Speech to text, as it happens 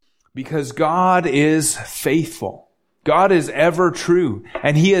Because God is faithful. God is ever true.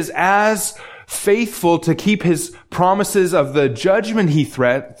 And He is as faithful to keep His promises of the judgment He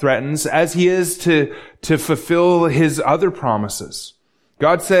threatens as He is to fulfill His other promises.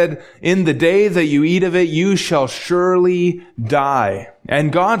 God said, "In the day that you eat of it, you shall surely die."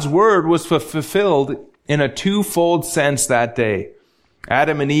 And God's word was fulfilled in a twofold sense that day.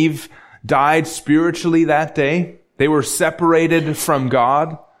 Adam and Eve died spiritually that day. They were separated from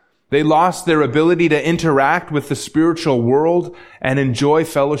God. They lost their ability to interact with the spiritual world and enjoy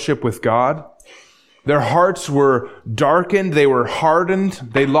fellowship with God. Their hearts were darkened. They were hardened.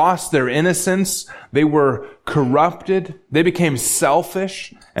 They lost their innocence. They were corrupted. They became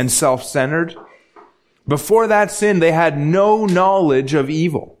selfish and self-centered. Before that sin, they had no knowledge of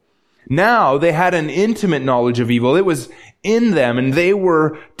evil. Now they had an intimate knowledge of evil. It was in them, and they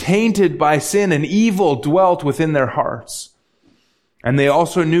were tainted by sin, and evil dwelt within their hearts. And they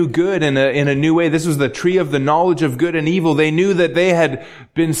also knew good in a new way. This was the tree of the knowledge of good and evil. They knew that they had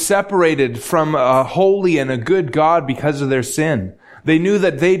been separated from a holy and a good God because of their sin. They knew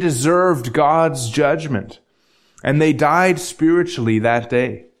that they deserved God's judgment. And they died spiritually that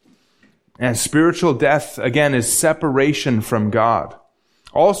day. And spiritual death, again, is separation from God.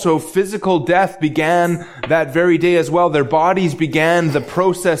 Also, physical death began that very day as well. Their bodies began the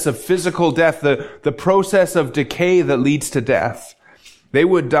process of physical death, the process of decay that leads to death. They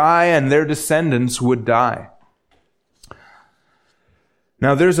would die and their descendants would die.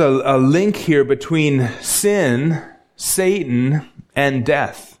 Now there's a link here between sin, Satan, and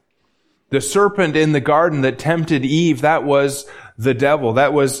death. The serpent in the garden that tempted Eve, that was the devil.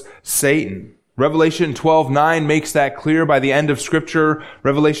 That was Satan. Revelation 12:9 makes that clear by the end of Scripture.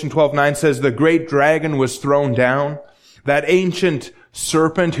 Revelation 12:9 says, "The great dragon was thrown down, that ancient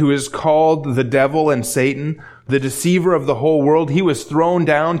serpent who is called the devil and Satan, the deceiver of the whole world. He was thrown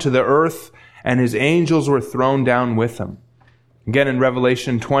down to the earth, and his angels were thrown down with him." Again in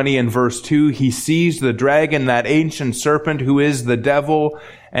Revelation 20 and verse 2, "He seized the dragon, that ancient serpent who is the devil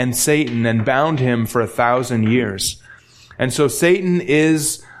and Satan, and bound him for 1,000 years." And so Satan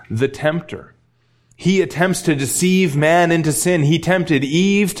is the tempter. He attempts to deceive man into sin. He tempted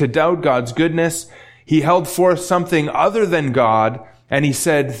Eve to doubt God's goodness. He held forth something other than God, and he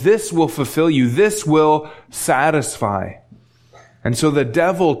said, "This will fulfill you. This will satisfy." And so the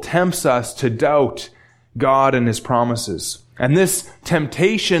devil tempts us to doubt God and His promises. And this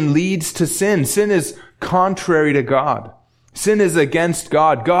temptation leads to sin. Sin is contrary to God. Sin is against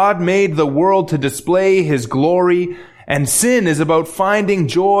God. God made the world to display His glory, and sin is about finding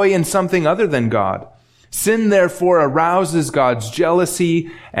joy in something other than God. Sin, therefore, arouses God's jealousy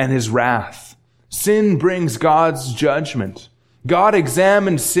and His wrath. Sin brings God's judgment. God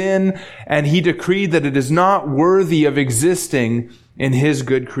examined sin, and He decreed that it is not worthy of existing in His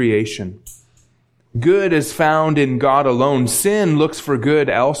good creation. Good is found in God alone. Sin looks for good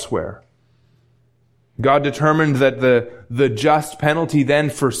elsewhere. God determined that the just penalty then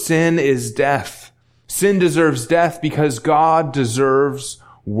for sin is death. Sin deserves death because God deserves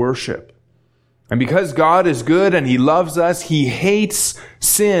worship. And because God is good and He loves us, He hates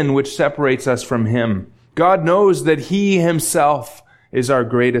sin which separates us from Him. God knows that He Himself is our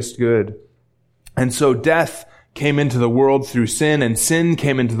greatest good. And so death came into the world through sin, and sin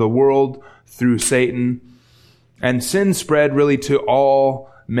came into the world through Satan. And sin spread really to all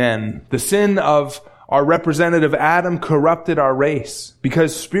men. The sin of our representative Adam corrupted our race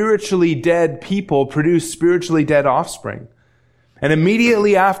because spiritually dead people produce spiritually dead offspring. And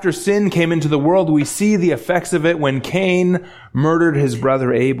immediately after sin came into the world, we see the effects of it when Cain murdered his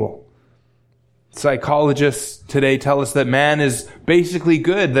brother Abel. Psychologists today tell us that man is basically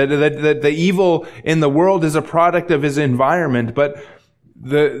good, that the evil in the world is a product of his environment, but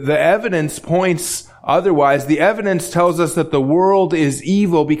the evidence points otherwise. The evidence tells us that the world is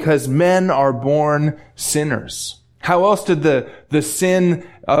evil because men are born sinners. How else did the sin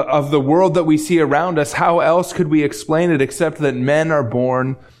of the world that we see around us, how else could we explain it except that men are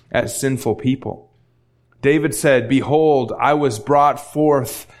born as sinful people? David said, "Behold, I was brought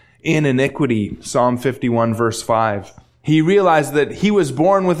forth in iniquity," Psalm 51 verse 5. He realized that he was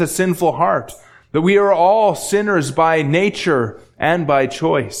born with a sinful heart, that we are all sinners by nature and by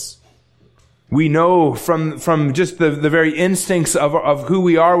choice. We know from just the very instincts of who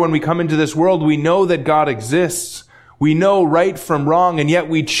we are when we come into this world, we know that God exists. We know right from wrong, and yet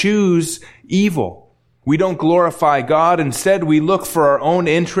we choose evil. We don't glorify God. Instead, we look for our own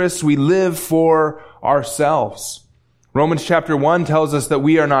interests. We live for ourselves. Romans chapter 1 tells us that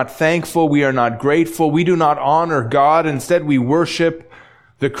we are not thankful. We are not grateful. We do not honor God. Instead, we worship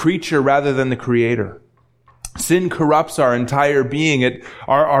the creature rather than the Creator. Sin corrupts our entire being.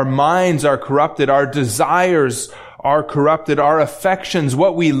 Our minds are corrupted. Our desires are corrupted. Our affections,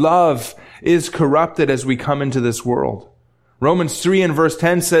 what we love, is corrupted as we come into this world. Romans 3 and verse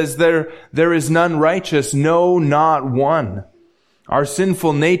 10 says, there is none righteous, no, not one. Our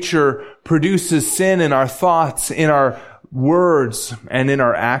sinful nature produces sin in our thoughts, in our words, and in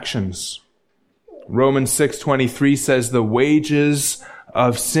our actions. Romans 6:23 says, the wages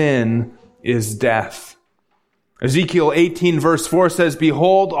of sin is death. Ezekiel 18 verse 4 says,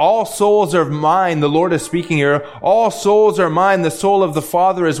 behold, all souls are mine. The Lord is speaking here. All souls are mine, the soul of the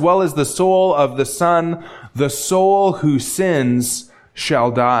Father as well as the soul of the Son. The soul who sins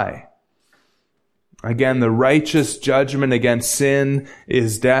shall die. Again, the righteous judgment against sin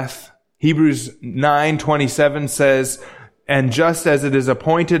is death. Hebrews 9:27 says, and just as it is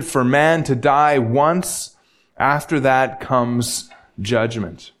appointed for man to die once, after that comes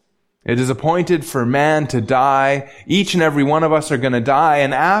judgment. It is appointed for man to die. Each and every one of us are going to die.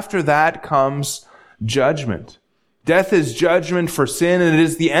 And after that comes judgment. Death is judgment for sin, and it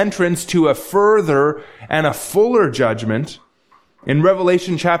is the entrance to a further and a fuller judgment. In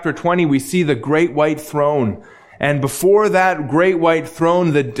Revelation chapter 20, we see the great white throne. And before that great white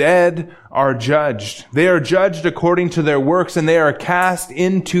throne, the dead are judged. They are judged according to their works, and they are cast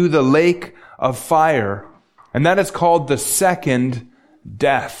into the lake of fire. And that is called the second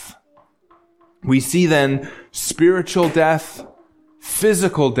death. We see then spiritual death,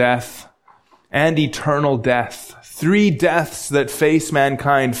 physical death, and eternal death. 3 deaths that face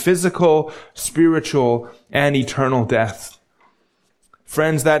mankind: physical, spiritual, and eternal death.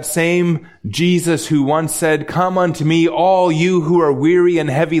 Friends, that same Jesus who once said, come unto me, all you who are weary and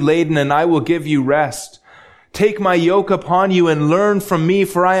heavy laden, and I will give you rest. Take my yoke upon you and learn from me,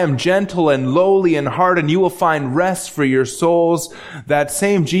 for I am gentle and lowly in heart, and you will find rest for your souls. That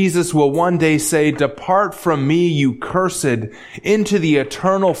same Jesus will one day say, depart from me, you cursed, into the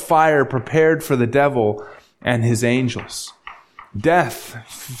eternal fire prepared for the devil and his angels. Death,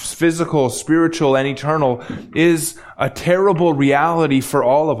 physical, spiritual, and eternal, is a terrible reality for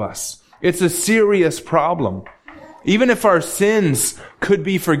all of us. It's a serious problem. Even if our sins could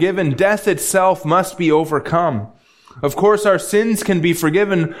be forgiven, death itself must be overcome. Of course, our sins can be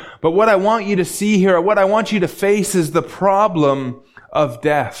forgiven, but what I want you to see here, what I want you to face is the problem of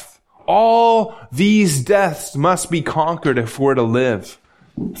death. All these deaths must be conquered if we're to live.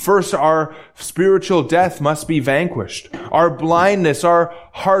 First, our spiritual death must be vanquished. Our blindness, our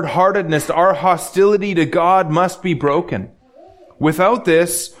hard-heartedness, our hostility to God must be broken. Without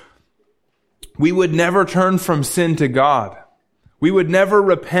this, we would never turn from sin to God. We would never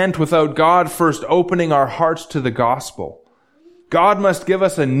repent without God first opening our hearts to the gospel. God must give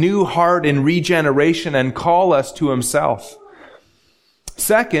us a new heart in regeneration and call us to himself.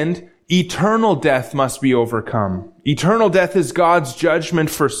 Second, eternal death must be overcome. Eternal death is God's judgment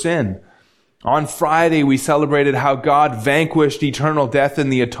for sin. On Friday, we celebrated how God vanquished eternal death in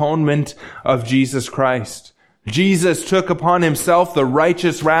the atonement of Jesus Christ. Jesus took upon himself the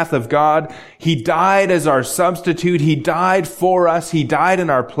righteous wrath of God. He died as our substitute. He died for us. He died in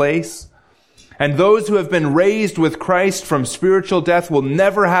our place. And those who have been raised with Christ from spiritual death will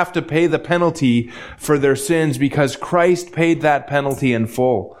never have to pay the penalty for their sins because Christ paid that penalty in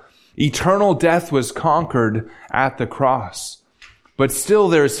full. Eternal death was conquered at the cross. But still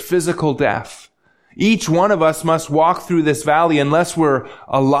there's physical death. Each one of us must walk through this valley unless we're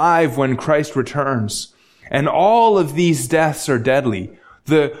alive when Christ returns. And all of these deaths are deadly.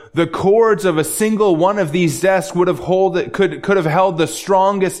 The cords of a single one of these deaths could have held the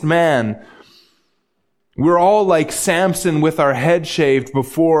strongest man. We're all like Samson with our head shaved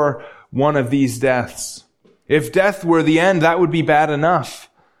before one of these deaths. If death were the end, that would be bad enough.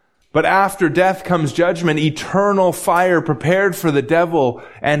 But after death comes judgment, eternal fire prepared for the devil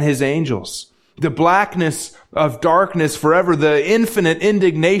and his angels. The blackness of darkness forever, the infinite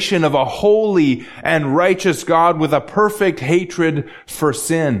indignation of a holy and righteous God with a perfect hatred for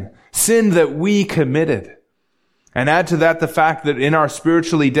sin that we committed. And add to that the fact that in our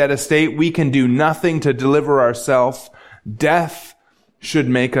spiritually dead estate, we can do nothing to deliver ourselves. Death should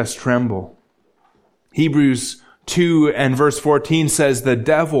make us tremble. Hebrews 2 and verse 14 says the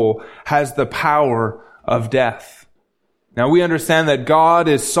devil has the power of death. Now we understand that God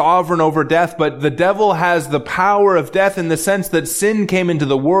is sovereign over death, but the devil has the power of death in the sense that sin came into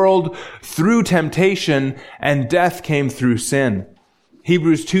the world through temptation and death came through sin.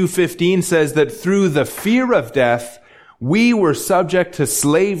 Hebrews 2:15 says that through the fear of death, we were subject to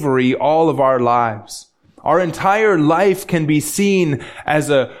slavery all of our lives. Our entire life can be seen as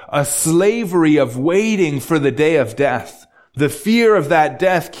a slavery of waiting for the day of death. The fear of that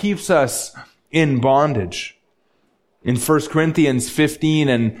death keeps us in bondage. In 1 Corinthians 15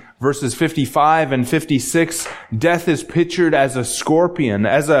 and verses 55 and 56, death is pictured as a scorpion,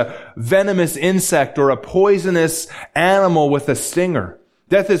 as a venomous insect or a poisonous animal with a stinger.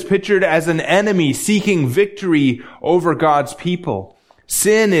 Death is pictured as an enemy seeking victory over God's people.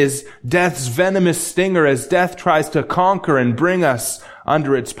 Sin is death's venomous stinger as death tries to conquer and bring us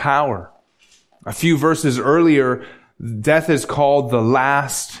under its power. A few verses earlier, death is called the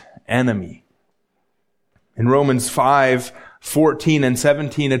last enemy. In Romans 5:14 and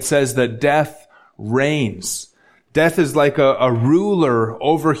 17, it says that death reigns. Death is like a ruler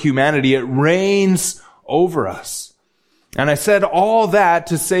over humanity. It reigns over us. And I said all that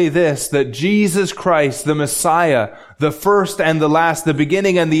to say this, that Jesus Christ, the Messiah, the first and the last, the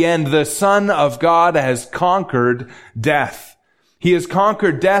beginning and the end, the Son of God, has conquered death. He has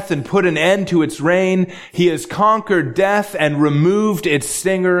conquered death and put an end to its reign. He has conquered death and removed its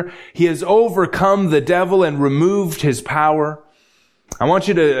stinger. He has overcome the devil and removed his power. I want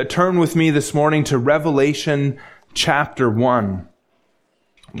you to turn with me this morning to Revelation chapter 1.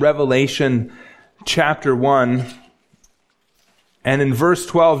 Revelation chapter 1. And in verse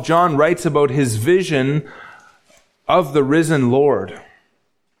 12, John writes about his vision of the risen Lord.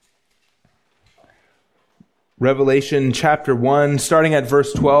 Revelation chapter 1, starting at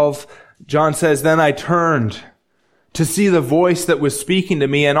verse 12, John says, "Then I turned to see the voice that was speaking to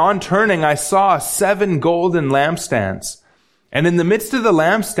me, and on turning I saw 7 golden lampstands. And in the midst of the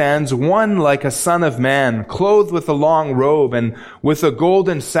lampstands, one like a son of man, clothed with a long robe and with a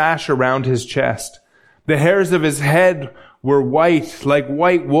golden sash around his chest. The hairs of his head were white, like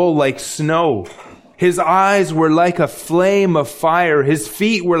white wool, like snow. His eyes were like a flame of fire. His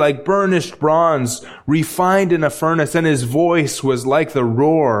feet were like burnished bronze, refined in a furnace, and his voice was like the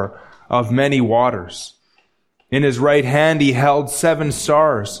roar of many waters. In his right hand he held 7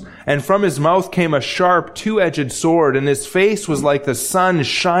 stars, and from his mouth came a sharp 2-edged sword, and his face was like the sun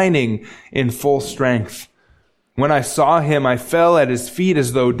shining in full strength. When I saw him, I fell at his feet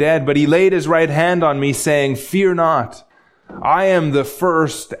as though dead, but he laid his right hand on me, saying, 'Fear not. I am the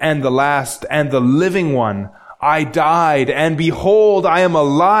first and the last and the living one. I died, and behold, I am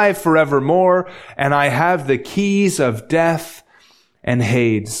alive forevermore, and I have the keys of death and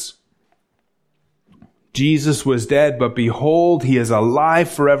Hades.'" Jesus was dead, but behold, he is alive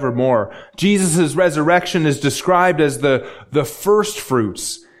forevermore. Jesus' resurrection is described as the first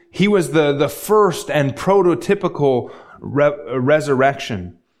fruits. He was the first and prototypical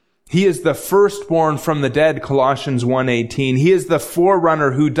resurrection. He is the firstborn from the dead, Colossians 1:18. He is the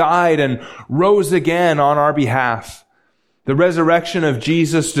forerunner who died and rose again on our behalf. The resurrection of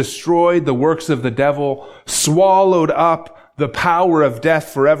Jesus destroyed the works of the devil, swallowed up the power of death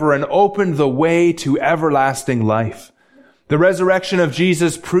forever, and opened the way to everlasting life. The resurrection of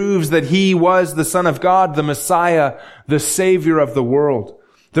Jesus proves that he was the Son of God, the Messiah, the Savior of the world.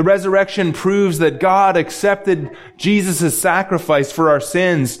 The resurrection proves that God accepted Jesus' sacrifice for our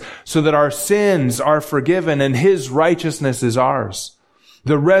sins so that our sins are forgiven and his righteousness is ours.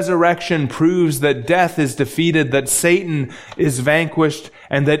 The resurrection proves that death is defeated, that Satan is vanquished,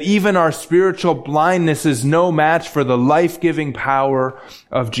 and that even our spiritual blindness is no match for the life-giving power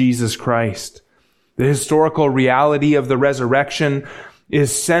of Jesus Christ. The historical reality of the resurrection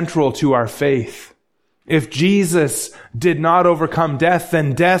is central to our faith. If Jesus did not overcome death,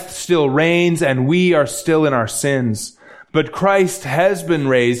 then death still reigns and we are still in our sins. But Christ has been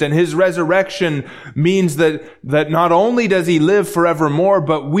raised, and his resurrection means that not only does he live forevermore,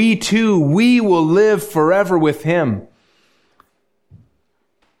 but we too, we will live forever with him.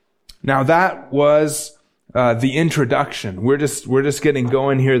 Now that was the introduction. We're just getting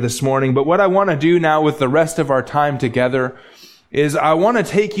going here this morning. But what I want to do now with the rest of our time together is I want to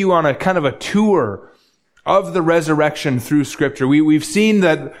take you on a kind of a tour of the resurrection through Scripture. We've seen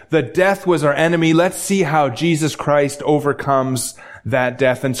that death was our enemy. Let's see how Jesus Christ overcomes that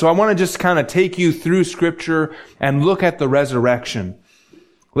death. And so I want to just kind of take you through Scripture and look at the resurrection.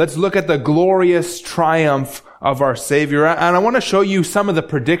 Let's look at the glorious triumph of our Savior. And I want to show you some of the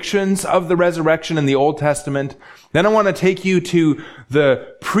predictions of the resurrection in the Old Testament. Then I want to take you to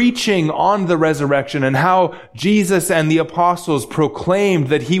the preaching on the resurrection and how Jesus and the apostles proclaimed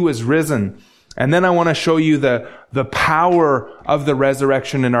that he was risen. And then I want to show you the power of the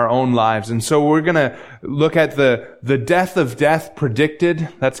resurrection in our own lives. And so we're going to look at the death of death predicted.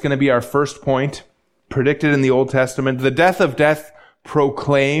 That's going to be our first point. Predicted in the Old Testament. The death of death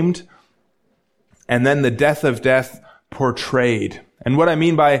proclaimed. And then the death of death portrayed. And what I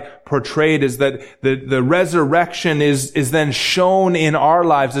mean by portrayed is that the resurrection is then shown in our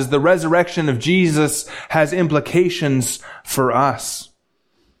lives as the resurrection of Jesus has implications for us.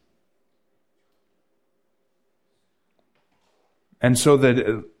 And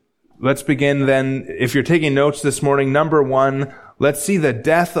so let's begin then. If you're taking notes this morning, number 1, let's see the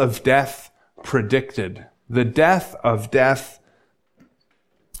death of death predicted. The death of death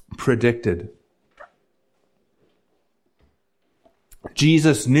predicted.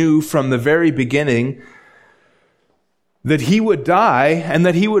 Jesus knew from the very beginning that he would die and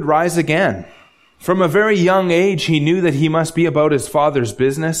that he would rise again. From a very young age, he knew that he must be about his Father's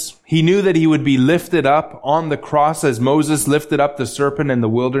business. He knew that he would be lifted up on the cross as Moses lifted up the serpent in the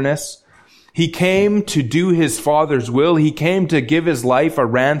wilderness. He came to do his Father's will. He came to give his life a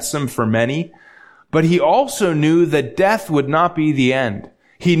ransom for many. But he also knew that death would not be the end.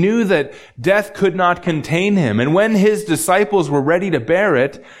 He knew that death could not contain him. And when his disciples were ready to bear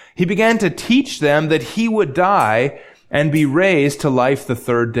it, he began to teach them that he would die and be raised to life the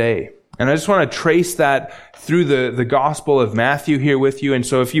third day. And I just want to trace that through the Gospel of Matthew here with you. And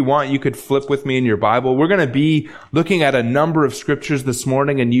so if you want, you could flip with me in your Bible. We're going to be looking at a number of scriptures this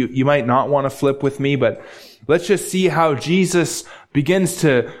morning, and you might not want to flip with me, but let's just see how Jesus begins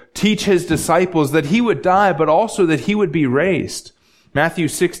to teach his disciples that he would die, but also that he would be raised. Matthew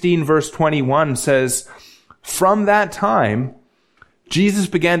 16 verse 21 says, "From that time, Jesus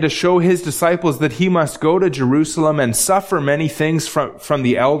began to show his disciples that he must go to Jerusalem and suffer many things from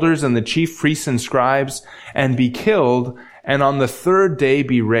the elders and the chief priests and scribes and be killed, and on the third day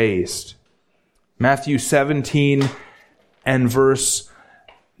be raised." Matthew 17 and verse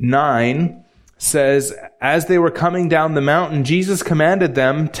 9 says, "As they were coming down the mountain, Jesus commanded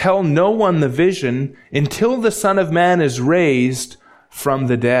them, 'Tell no one the vision until the Son of Man is raised from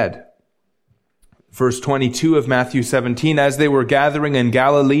the dead.'" Verse 22 of Matthew 17, "As they were gathering in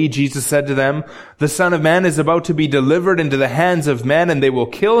Galilee, Jesus said to them, 'The Son of Man is about to be delivered into the hands of men, and they will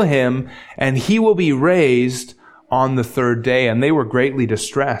kill him, and he will be raised on the third day.' And they were greatly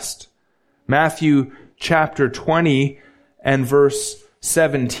distressed." Matthew chapter 20 and verse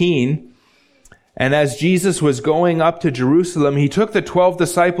 17, "And as Jesus was going up to Jerusalem, he took the 12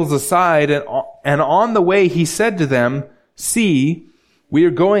 disciples aside, and on the way he said to them, 'See, we are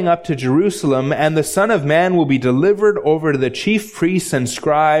going up to Jerusalem, and the Son of Man will be delivered over to the chief priests and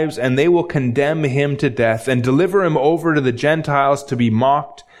scribes, and they will condemn him to death and deliver him over to the Gentiles to be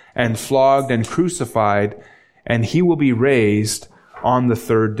mocked and flogged and crucified, and he will be raised on the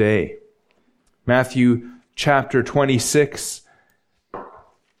third day.'" Matthew chapter 26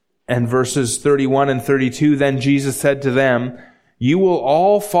 and verses 31 and 32, "Then Jesus said to them, 'You will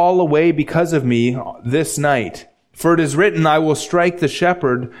all fall away because of me this night. For it is written, I will strike the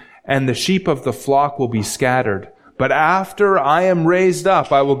shepherd, and the sheep of the flock will be scattered. But after I am raised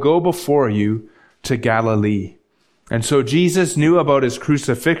up, I will go before you to Galilee.'" And so Jesus knew about his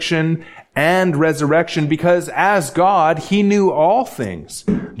crucifixion and resurrection because as God, he knew all things.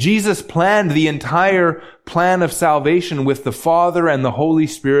 Jesus planned the entire plan of salvation with the Father and the Holy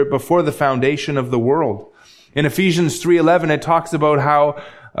Spirit before the foundation of the world. In Ephesians 3:11, it talks about how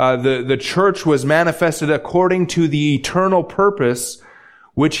the church was manifested according to the eternal purpose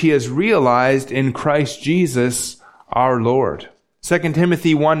which he has realized in Christ Jesus our Lord. 2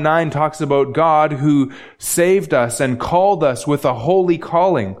 Timothy 1:9 talks about God who saved us and called us with a holy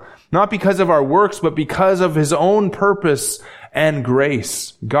calling, not because of our works, but because of his own purpose and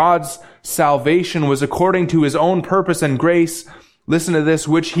grace. God's salvation was according to his own purpose and grace, listen to this,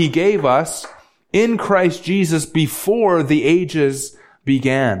 which he gave us in Christ Jesus before the ages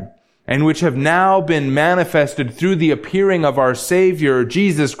began, and which have now been manifested through the appearing of our Savior,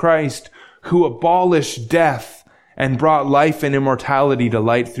 Jesus Christ, who abolished death and brought life and immortality to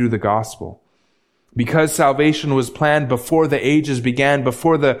light through the gospel. Because salvation was planned before the ages began,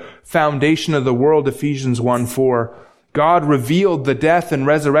 before the foundation of the world, Ephesians 1:4, God revealed the death and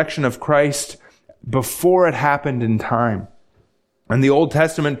resurrection of Christ before it happened in time. And the Old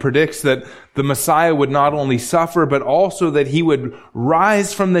Testament predicts that the Messiah would not only suffer, but also that he would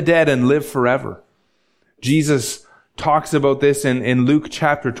rise from the dead and live forever. Jesus talks about this in Luke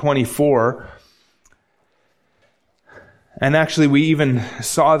chapter 24. And actually, we even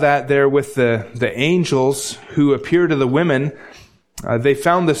saw that there with the angels who appear to the women. They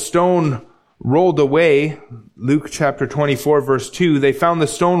found the stone rolled away. Luke chapter 24, verse 2. They found the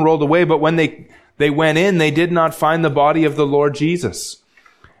stone rolled away, but when they went in, they did not find the body of the Lord Jesus.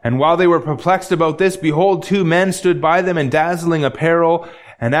 And while they were perplexed about this, behold, 2 men stood by them in dazzling apparel.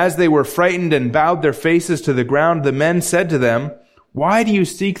 And as they were frightened and bowed their faces to the ground, the men said to them, "Why do you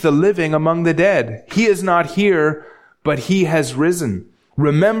seek the living among the dead? He is not here, but he has risen.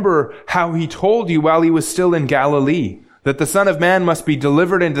 Remember how he told you while he was still in Galilee, that the Son of Man must be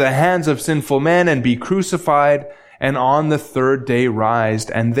delivered into the hands of sinful men and be crucified, and on the third day rise.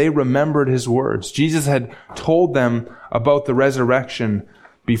 And they remembered his words. Jesus had told them about the resurrection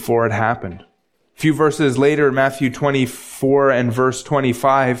before it happened. A few verses later, Matthew 24 and verse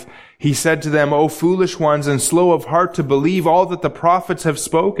 25, he said to them, O foolish ones and slow of heart to believe all that the prophets have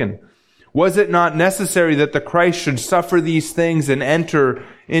spoken. Was it not necessary that the Christ should suffer these things and enter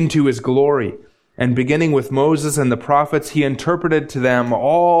into his glory? And beginning with Moses and the prophets, he interpreted to them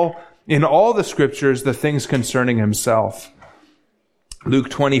in all the scriptures the things concerning himself. Luke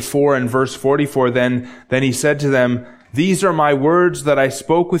 24 and verse 44, then he said to them, These are my words that I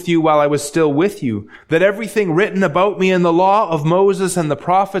spoke with you while I was still with you, that everything written about me in the law of Moses and the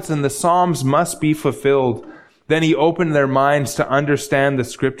prophets and the Psalms must be fulfilled. Then he opened their minds to understand the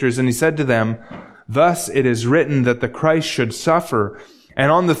scriptures, and he said to them, Thus it is written that the Christ should suffer,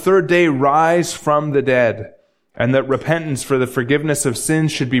 and on the third day rise from the dead, and that repentance for the forgiveness of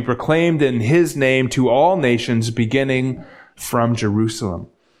sins should be proclaimed in his name to all nations, beginning from Jerusalem.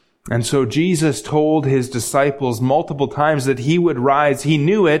 And so Jesus told his disciples multiple times that he would rise. He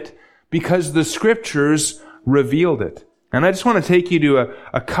knew it because the scriptures revealed it. And I just want to take you to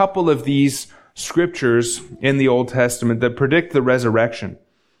a couple of these scriptures in the Old Testament that predict the resurrection.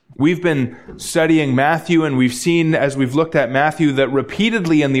 We've been studying Matthew, and we've seen, as we've looked at Matthew, that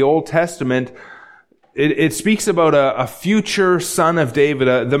repeatedly in the Old Testament, it speaks about a future son of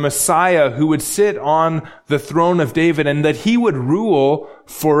David, the Messiah who would sit on the throne of David, and that he would rule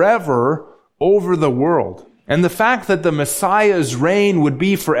forever over the world. And the fact that the Messiah's reign would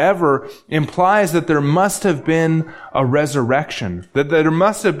be forever implies that there must have been a resurrection, that there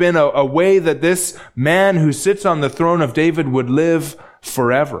must have been a way that this man who sits on the throne of David would live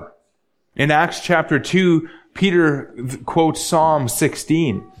forever. In Acts chapter 2, Peter quotes Psalm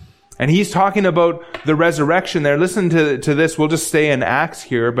 16. And he's talking about the resurrection there. Listen to this. We'll just stay in Acts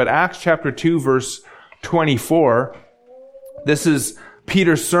here. But Acts chapter 2, verse 24. This is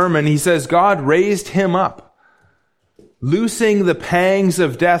Peter's sermon. He says, God raised him up, loosing the pangs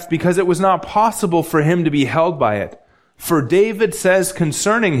of death, because it was not possible for him to be held by it. For David says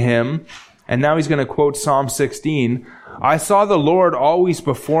concerning him, and now he's going to quote Psalm 16, I saw the Lord always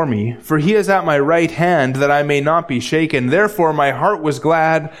before me, for he is at my right hand, that I may not be shaken. Therefore my heart was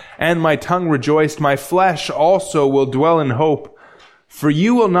glad, and my tongue rejoiced. My flesh also will dwell in hope. For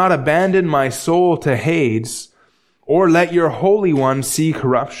you will not abandon my soul to Hades, or let your Holy One see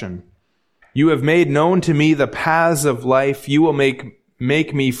corruption. You have made known to me the paths of life. You will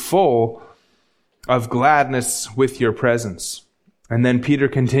make me full of gladness with your presence. And then Peter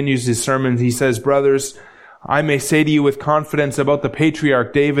continues his sermon. He says, Brothers, I may say to you with confidence about the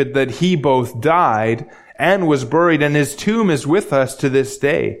patriarch David that he both died and was buried, and his tomb is with us to this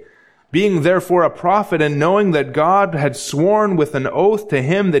day. Being therefore a prophet, and knowing that God had sworn with an oath to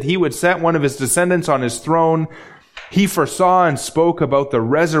him that he would set one of his descendants on his throne, he foresaw and spoke about the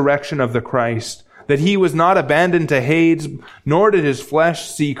resurrection of the Christ, that he was not abandoned to Hades, nor did his flesh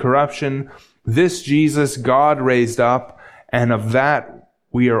see corruption. This Jesus God raised up, and of that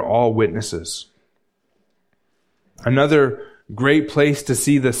we are all witnesses. Another great place to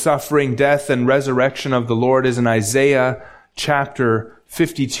see the suffering, death, and resurrection of the Lord is in Isaiah chapter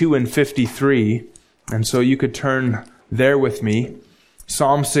 52 and 53. And so you could turn there with me.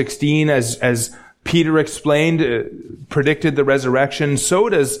 Psalm 16, as Peter explained, predicted the resurrection. So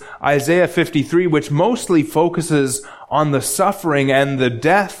does Isaiah 53, which mostly focuses on the suffering and the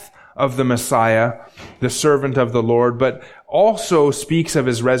death of the Messiah, the servant of the Lord, but also speaks of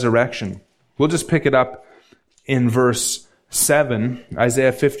his resurrection. We'll just pick it up in verse 7.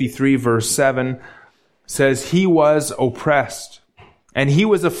 Isaiah 53 verse 7 says, He was oppressed, and he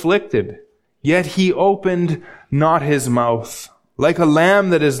was afflicted, yet he opened not his mouth. Like a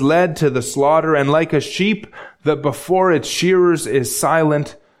lamb that is led to the slaughter, and like a sheep that before its shearers is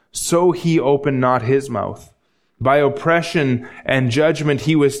silent, so he opened not his mouth. By oppression and judgment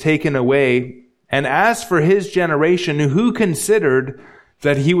he was taken away. And as for his generation, who considered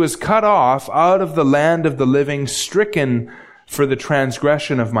that he was cut off out of the land of the living, stricken for the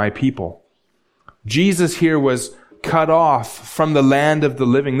transgression of my people. Jesus here was cut off from the land of the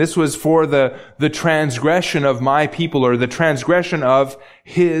living. This was for the transgression of my people, or the transgression of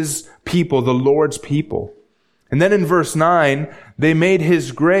his people, the Lord's people. And then in verse 9, they made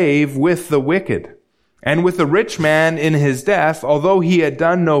his grave with the wicked, and with the rich man in his death, although he had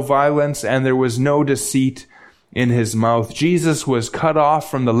done no violence, and there was no deceit in his mouth. Jesus was cut off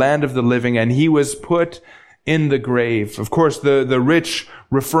from the land of the living, and he was put in the grave. Of course, the rich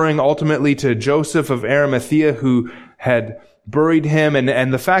referring ultimately to Joseph of Arimathea, who had buried him,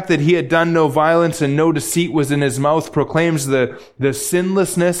 and the fact that he had done no violence and no deceit was in his mouth proclaims the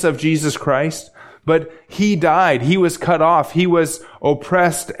sinlessness of Jesus Christ. But he died. He was cut off. He was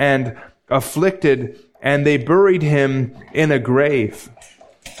oppressed and afflicted, and they buried him in a grave.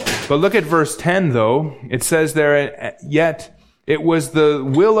 But look at verse 10, though. It says there, yet it was the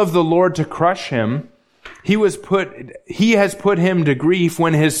will of the Lord to crush him. He has put him to grief.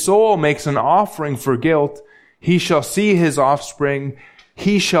 When his soul makes an offering for guilt, he shall see his offspring.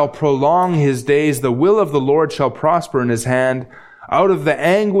 He shall prolong his days. The will of the Lord shall prosper in his hand. Out of the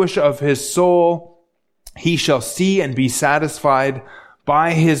anguish of his soul, he shall see and be satisfied.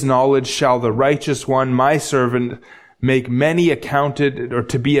 By his knowledge shall the righteous one, my servant, make many accounted, or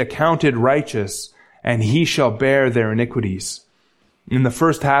to be accounted righteous, and he shall bear their iniquities. In the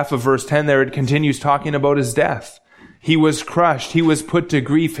first half of verse 10 there, it continues talking about his death. He was crushed. He was put to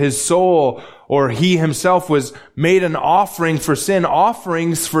grief. His soul, or he himself, was made an offering for sin.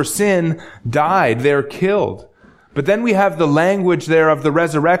 Offerings for sin died. They're killed. But then we have the language there of the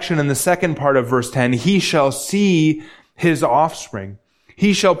resurrection in the second part of verse 10. He shall see his offspring.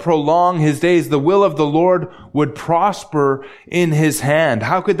 He shall prolong his days. The will of the Lord would prosper in his hand.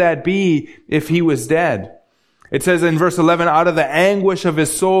 How could that be if he was dead? It says in verse 11, out of the anguish of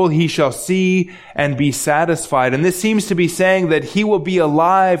his soul he shall see and be satisfied. And this seems to be saying that he will be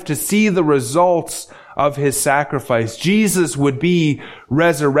alive to see the results of his sacrifice. Jesus would be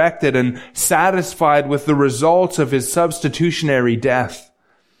resurrected and satisfied with the results of his substitutionary death.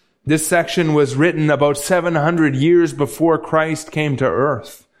 This section was written about 700 years before Christ came to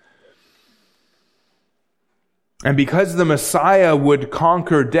earth. And because the Messiah would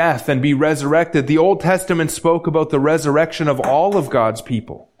conquer death and be resurrected, the Old Testament spoke about the resurrection of all of God's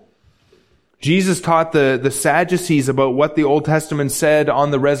people. Jesus taught the Sadducees about what the Old Testament said on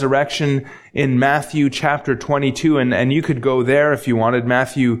the resurrection in Matthew chapter 22. And you could go there if you wanted,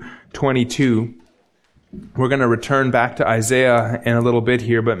 Matthew 22. We're going to return back to Isaiah in a little bit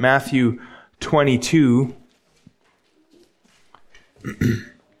here, but Matthew 22,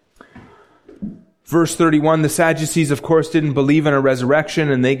 verse 31, the Sadducees, of course, didn't believe in a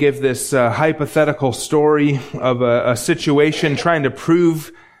resurrection, and they give this hypothetical story of a situation trying to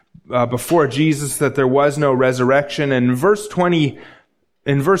prove before Jesus that there was no resurrection. And in verse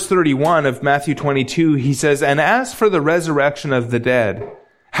 31 of Matthew 22, he says, and as for the resurrection of the dead,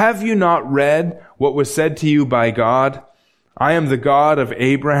 have you not read what was said to you by God? I am the God of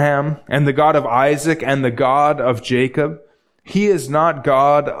Abraham, and the God of Isaac, and the God of Jacob. He is not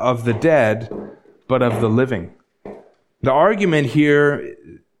God of the dead, but of the living. The argument here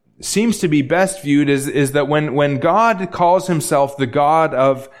seems to be best viewed is that when God calls himself the God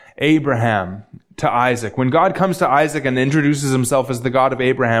of Abraham to Isaac, when God comes to Isaac and introduces himself as the God of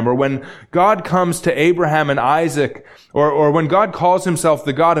Abraham, or when God comes to Abraham and Isaac, or when God calls himself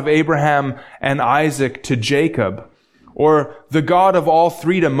the God of Abraham and Isaac to Jacob, or the God of all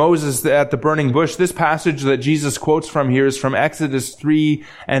three to Moses at the burning bush. This passage that Jesus quotes from here is from Exodus 3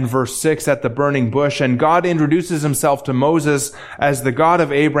 and verse 6 at the burning bush. And God introduces himself to Moses as the God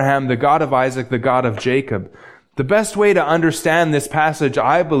of Abraham, the God of Isaac, the God of Jacob. The best way to understand this passage,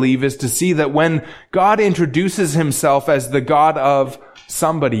 I believe, is to see that when God introduces himself as the God of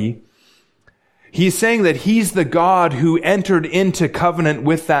somebody, he's saying that he's the God who entered into covenant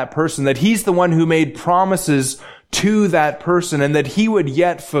with that person, that he's the one who made promises to that person, and that he would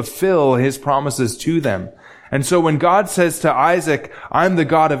yet fulfill his promises to them. And so when God says to Isaac, I'm the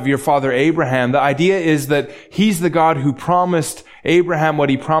God of your father Abraham, the idea is that he's the God who promised Abraham what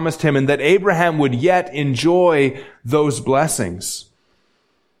he promised him, and that Abraham would yet enjoy those blessings.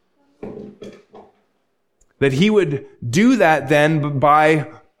 That he would do that then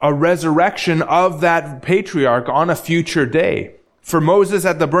by a resurrection of that patriarch on a future day. For Moses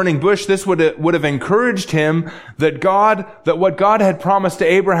at the burning bush, this would have encouraged him that what God had promised to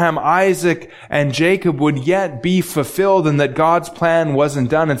Abraham, Isaac, and Jacob would yet be fulfilled, and that God's plan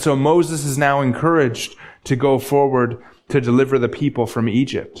wasn't done. And so Moses is now encouraged to go forward to deliver the people from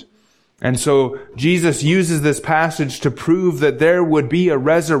Egypt. And so Jesus uses this passage to prove that there would be a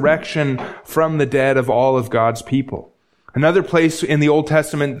resurrection from the dead of all of God's people. Another place in the Old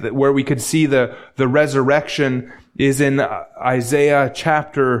Testament where we could see the resurrection is in Isaiah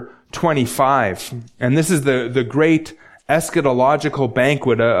chapter 25. And this is the great eschatological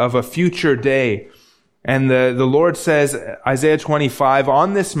banquet of a future day. And the Lord says, Isaiah 25,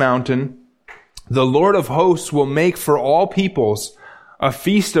 on this mountain, the Lord of hosts will make for all peoples a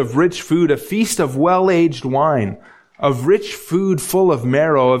feast of rich food, a feast of well-aged wine, of rich food full of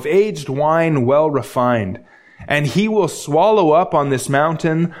marrow, of aged wine well refined. And he will swallow up on this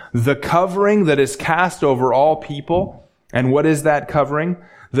mountain the covering that is cast over all people. And what is that covering?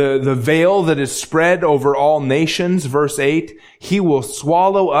 The veil that is spread over all nations. Verse 8, he will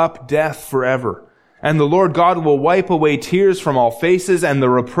swallow up death forever. And the Lord God will wipe away tears from all faces, and the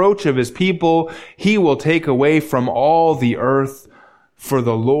reproach of his people he will take away from all the earth, for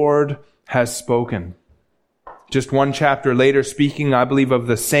the Lord has spoken. Just one chapter later, speaking, I believe, of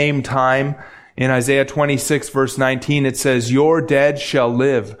the same time, in Isaiah 26, verse 19, it says, your dead shall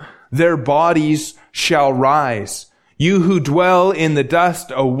live, their bodies shall rise. You who dwell in the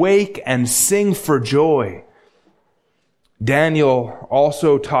dust, awake and sing for joy. Daniel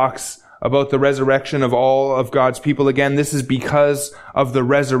also talks about the resurrection of all of God's people. Again, this is because of the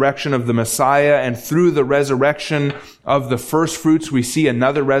resurrection of the Messiah, and through the resurrection of the first fruits, we see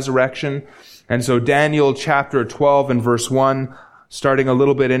another resurrection. And so Daniel chapter 12 and verse 1, starting a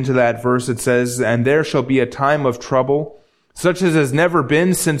little bit into that verse, it says, and there shall be a time of trouble, such as has never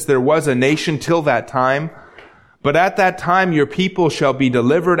been since there was a nation till that time. But at that time your people shall be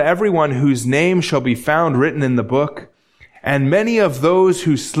delivered, everyone whose name shall be found written in the book. And many of those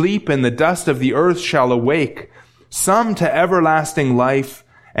who sleep in the dust of the earth shall awake, some to everlasting life,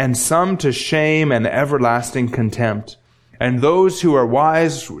 and some to shame and everlasting contempt. And those who are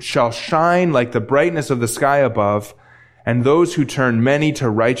wise shall shine like the brightness of the sky above, and those who turn many to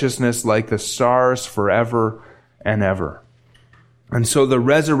righteousness like the stars forever and ever. And so the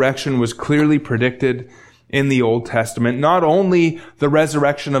resurrection was clearly predicted in the Old Testament, not only the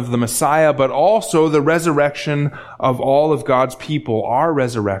resurrection of the Messiah, but also the resurrection of all of God's people, our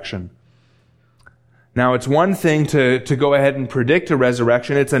resurrection. Now, it's one thing to go ahead and predict a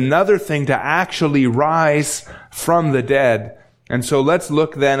resurrection. It's another thing to actually rise from the dead. And so let's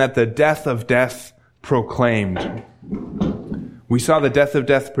look then at the death of death proclaimed. We saw the death of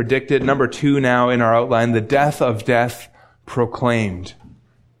death predicted. Number 2 now in our outline, the death of death proclaimed.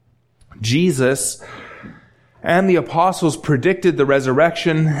 Jesus and the apostles predicted the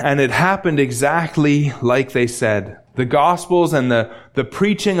resurrection, and it happened exactly like they said. The Gospels and the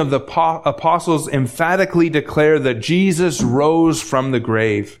preaching of the apostles emphatically declare that Jesus rose from the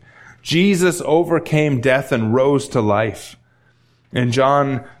grave. Jesus overcame death and rose to life. In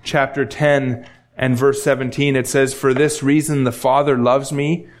John chapter 10 and verse 17, it says, for this reason the Father loves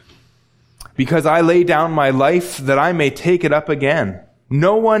me, because I lay down my life that I may take it up again.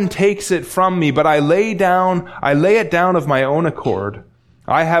 No one takes it from me, but I lay it down of my own accord.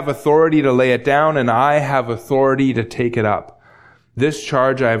 I have authority to lay it down, and I have authority to take it up. This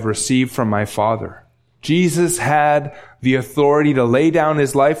charge I have received from my Father. Jesus had the authority to lay down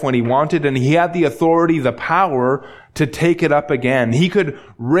his life when he wanted, and he had the authority, the power to take it up again. He could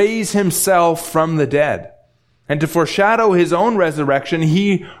raise himself from the dead. And to foreshadow his own resurrection,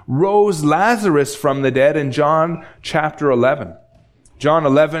 he rose Lazarus from the dead in John chapter 11. John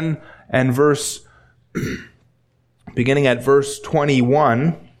 11 and beginning at verse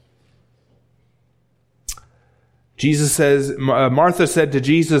 21, Jesus says, Martha said to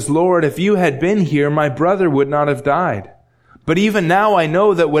Jesus, Lord, if you had been here, my brother would not have died. But even now I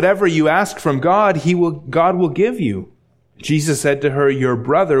know that whatever you ask from God, God will give you. Jesus said to her, your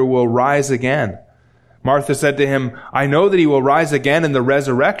brother will rise again. Martha said to him, I know that he will rise again in the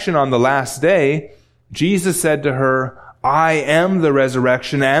resurrection on the last day. Jesus said to her, I am the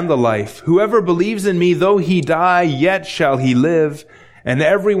resurrection and the life. Whoever believes in me, though he die, yet shall he live. And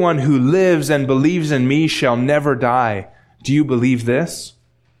everyone who lives and believes in me shall never die. Do you believe this?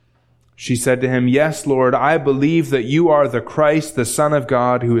 She said to him, yes, Lord, I believe that you are the Christ, the Son of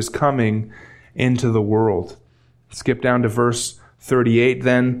God, who is coming into the world. Skip down to verse 38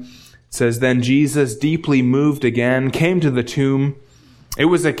 then. It says, then Jesus, deeply moved again, came to the tomb. It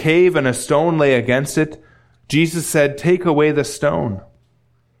was a cave, and a stone lay against it. Jesus said, take away the stone.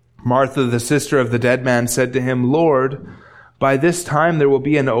 Martha, the sister of the dead man, said to him, Lord, by this time there will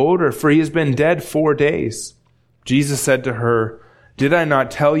be an odor, for he has been dead 4 days. Jesus said to her, did I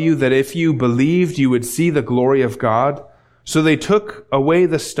not tell you that if you believed, you would see the glory of God? So they took away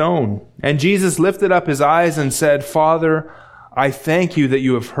the stone. And Jesus lifted up his eyes and said, Father, I thank you that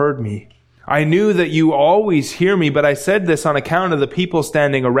you have heard me. I knew that you always hear me, but I said this on account of the people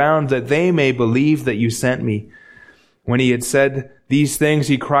standing around, that they may believe that you sent me. When he had said these things,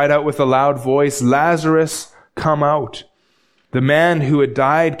 he cried out with a loud voice, Lazarus, come out. The man who had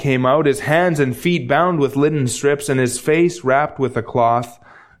died came out, his hands and feet bound with linen strips, and his face wrapped with a cloth.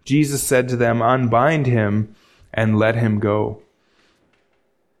 Jesus said to them, unbind him and let him go.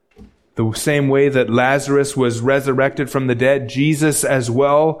 The same way that Lazarus was resurrected from the dead, Jesus as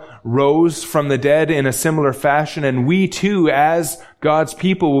well rose from the dead in a similar fashion, and we too, as God's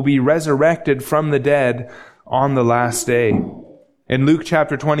people, will be resurrected from the dead on the last day. In Luke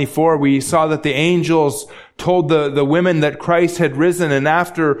chapter 24, we saw that the angels told the women that Christ had risen, and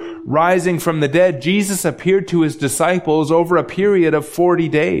after rising from the dead, Jesus appeared to his disciples over a period of 40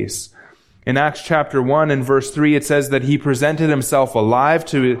 days. In Acts chapter 1 and verse 3, it says that he presented himself alive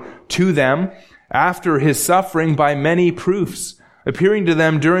to them after his suffering by many proofs, appearing to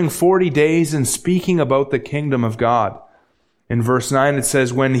them during 40 days and speaking about the kingdom of God. In verse 9, it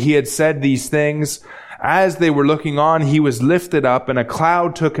says, when he had said these things, as they were looking on, he was lifted up, and a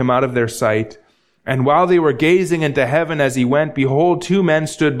cloud took him out of their sight. And while they were gazing into heaven as he went, behold, 2 men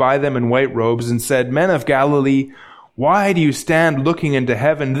stood by them in white robes and said, Men of Galilee, why do you stand looking into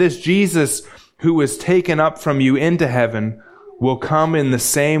heaven? This Jesus who was taken up from you into heaven will come in the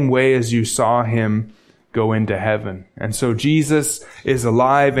same way as you saw him go into heaven. And so Jesus is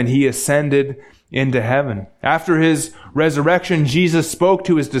alive, and he ascended into heaven. After his resurrection, Jesus spoke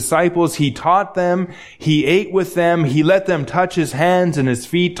to his disciples. He taught them. He ate with them. He let them touch his hands and his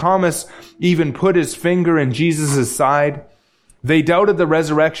feet. Thomas even put his finger in Jesus' side. They doubted the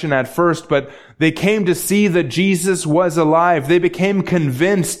resurrection at first, but they came to see that Jesus was alive. They became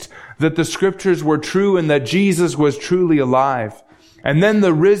convinced that the scriptures were true and that Jesus was truly alive. And then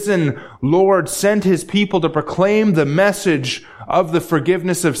the risen Lord sent his people to proclaim the message of the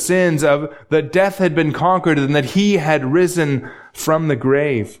forgiveness of sins, of that death had been conquered and that he had risen from the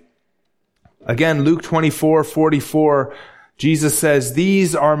grave. Again, Luke 24:44, Jesus says,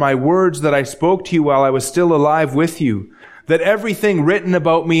 These are my words that I spoke to you while I was still alive with you, that everything written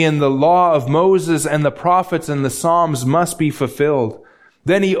about me in the law of Moses and the prophets and the Psalms must be fulfilled.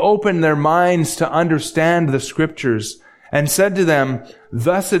 Then he opened their minds to understand the scriptures and said to them,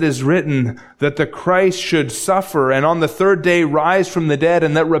 Thus it is written that the Christ should suffer and on the third day rise from the dead,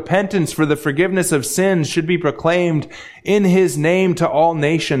 and that repentance for the forgiveness of sins should be proclaimed in his name to all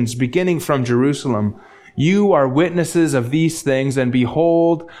nations, beginning from Jerusalem. You are witnesses of these things, and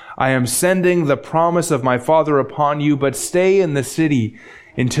behold, I am sending the promise of my Father upon you, but stay in the city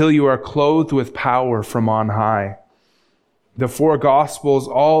until you are clothed with power from on high. The 4 Gospels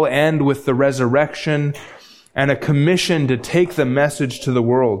all end with the resurrection and a commission to take the message to the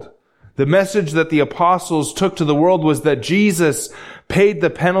world. The message that the apostles took to the world was that Jesus paid the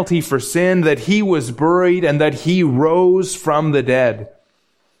penalty for sin, that he was buried, and that he rose from the dead.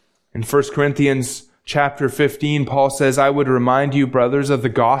 In 1 Corinthians chapter 15, Paul says, I would remind you, brothers, of the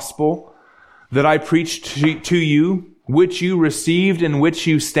gospel that I preached to you, which you received, in which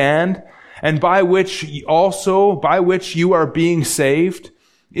you stand, and by which you are being saved,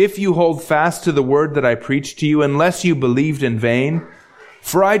 if you hold fast to the word that I preached to you, unless you believed in vain.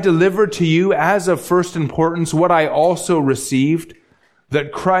 For I delivered to you as of first importance what I also received,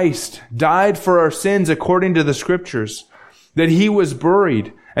 that Christ died for our sins according to the scriptures, that he was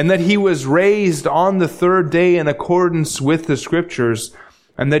buried, and that he was raised on the third day in accordance with the scriptures,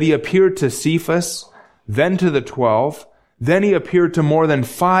 and that he appeared to Cephas, then to the 12, then he appeared to more than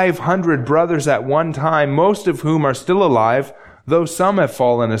 500 brothers at one time, most of whom are still alive, though some have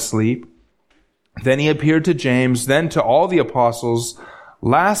fallen asleep. Then he appeared to James, then to all the apostles.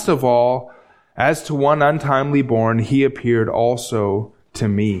 Last of all, as to one untimely born, he appeared also to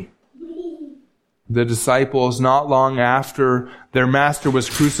me. The disciples, not long after their master was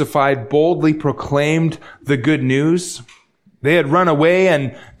crucified, boldly proclaimed the good news. They had run away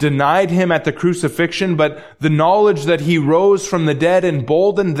and denied him at the crucifixion, but the knowledge that he rose from the dead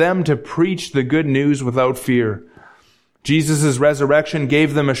emboldened them to preach the good news without fear. Jesus' resurrection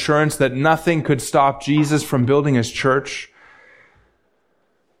gave them assurance that nothing could stop Jesus from building his church.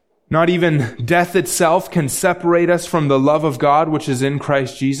 Not even death itself can separate us from the love of God, which is in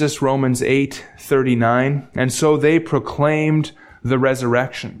Christ Jesus, Romans 8:39. And so they proclaimed the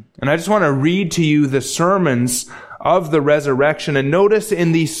resurrection. And I just want to read to you the sermons of the resurrection. And notice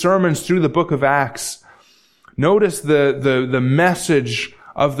in these sermons through the book of Acts, notice the message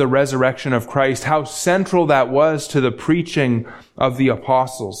of the resurrection of Christ, how central that was to the preaching of the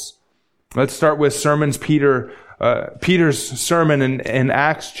apostles. Let's start with sermons. Peter's sermon in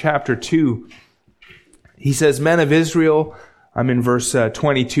Acts chapter 2. He says, Men of Israel, I'm in verse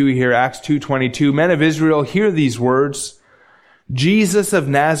 22 here, Acts 2:22. Men of Israel, hear these words. Jesus of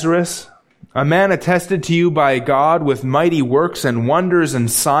Nazareth, a man attested to you by God with mighty works and wonders and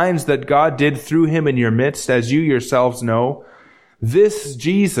signs that God did through him in your midst, as you yourselves know. This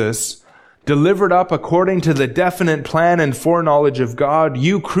Jesus, delivered up according to the definite plan and foreknowledge of God,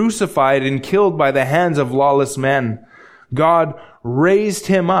 you crucified and killed by the hands of lawless men. God raised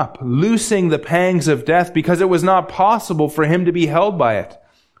him up, loosing the pangs of death, because it was not possible for him to be held by it.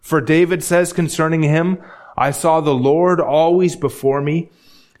 For David says concerning him, I saw the Lord always before me,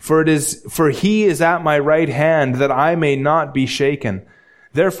 for he is at my right hand, that I may not be shaken.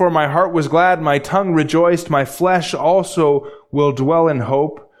 Therefore my heart was glad, my tongue rejoiced, my flesh also will dwell in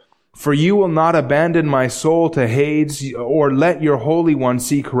hope. For you will not abandon my soul to Hades, or let your Holy One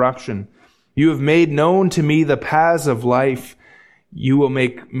see corruption. You have made known to me the paths of life. You will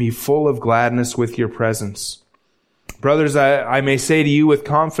make me full of gladness with your presence. Brothers, I may say to you with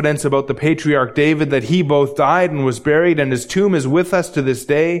confidence about the patriarch David that he both died and was buried, and his tomb is with us to this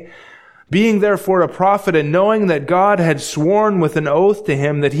day. Being therefore a prophet, and knowing that God had sworn with an oath to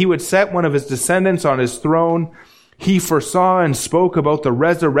him that he would set one of his descendants on his throne, he foresaw and spoke about the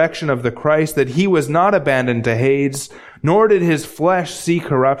resurrection of the Christ, that he was not abandoned to Hades, nor did his flesh see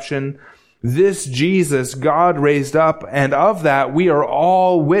corruption. This Jesus God raised up, and of that we are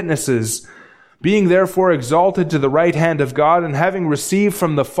all witnesses. Being therefore exalted to the right hand of God, and having received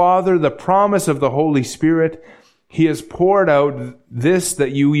from the Father the promise of the Holy Spirit, he has poured out this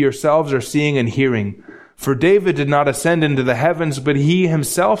that you yourselves are seeing and hearing. For David did not ascend into the heavens, but he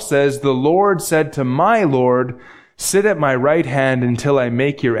himself says, the Lord said to my Lord, sit at my right hand until I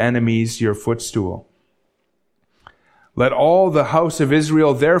make your enemies your footstool. Let all the house of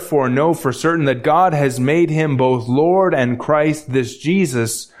Israel therefore know for certain that God has made him both Lord and Christ, this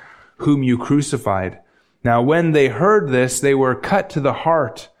Jesus, whom you crucified. Now when they heard this, they were cut to the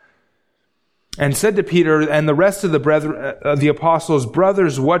heart, and said to Peter and the rest of the apostles,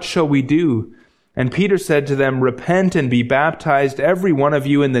 brothers, what shall we do? And Peter said to them, repent and be baptized, every one of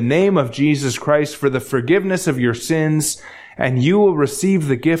you, in the name of Jesus Christ, for the forgiveness of your sins, and you will receive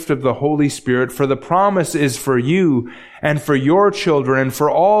the gift of the Holy Spirit, for the promise is for you and for your children and for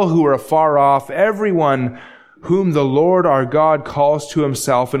all who are afar off, everyone whom the Lord our God calls to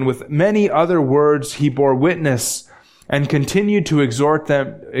himself. And with many other words he bore witness and continued to exhort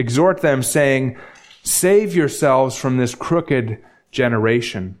them, saying, save yourselves from this crooked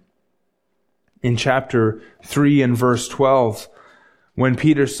generation. In chapter 3 and verse 12, when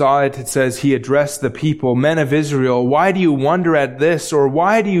Peter saw it, it says, he addressed the people, men of Israel, why do you wonder at this, or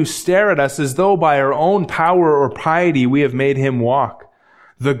why do you stare at us as though by our own power or piety we have made him walk?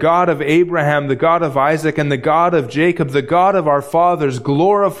 The God of Abraham, the God of Isaac, and the God of Jacob, the God of our fathers,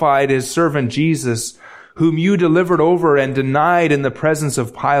 glorified his servant Jesus, whom you delivered over and denied in the presence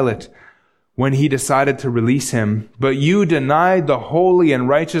of Pilate, when he decided to release him. But you denied the holy and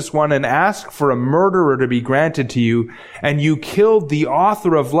righteous one and asked for a murderer to be granted to you, and you killed the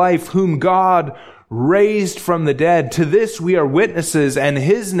author of life, whom God raised from the dead. To this we are witnesses, and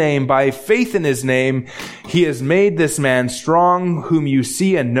his name, by faith in his name, he has made this man strong, whom you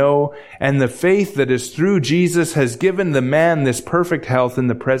see and know, and the faith that is through Jesus has given the man this perfect health in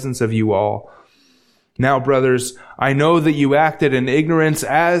the presence of you all. Now, brothers, I know that you acted in ignorance,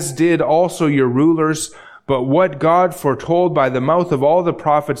 as did also your rulers, but what God foretold by the mouth of all the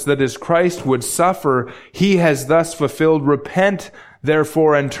prophets that his Christ would suffer, he has thus fulfilled. Repent,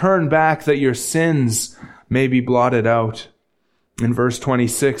 therefore, and turn back, that your sins may be blotted out. In verse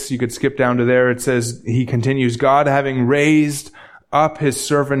 26, you could skip down to there, it says, he continues, God, having raised up his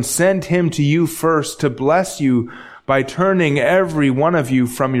servant, sent him to you first to bless you by turning every one of you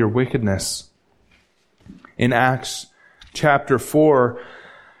from your wickedness. In Acts chapter 4,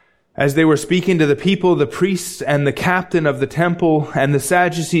 as they were speaking to the people, the priests and the captain of the temple and the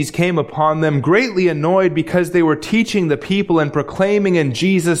Sadducees came upon them, greatly annoyed because they were teaching the people and proclaiming in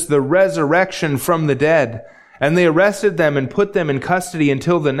Jesus the resurrection from the dead. And they arrested them and put them in custody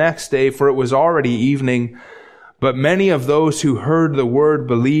until the next day, for it was already evening. But many of those who heard the word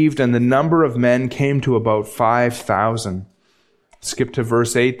believed, and the number of men came to about 5,000. Skip to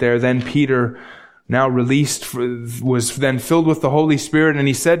verse 8 there. Then Peter, now released, was then filled with the Holy Spirit, and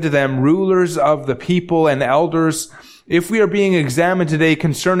he said to them, rulers of the people and elders, if we are being examined today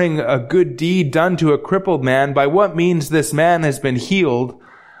concerning a good deed done to a crippled man, by what means this man has been healed,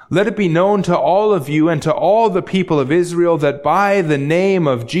 let it be known to all of you and to all the people of Israel that by the name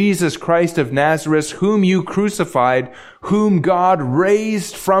of Jesus Christ of Nazareth, whom you crucified, whom God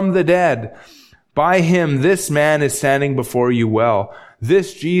raised from the dead, by him this man is standing before you well.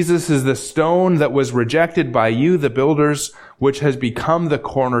 This Jesus is the stone that was rejected by you, the builders, which has become the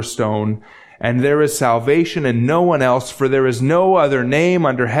cornerstone. And there is salvation in no one else, for there is no other name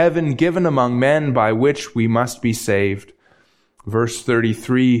under heaven given among men by which we must be saved. Verse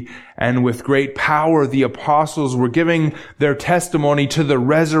 33, and with great power the apostles were giving their testimony to the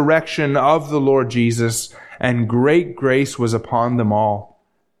resurrection of the Lord Jesus, and great grace was upon them all.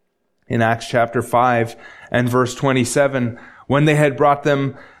 In Acts chapter 5 and verse 27, when they had brought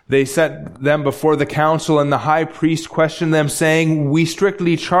them, they set them before the council, and the high priest questioned them, saying, we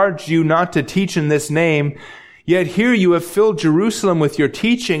strictly charged you not to teach in this name, yet here you have filled Jerusalem with your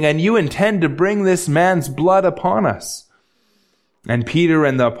teaching, and you intend to bring this man's blood upon us. And Peter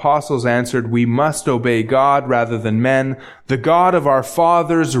and the apostles answered, we must obey God rather than men. The God of our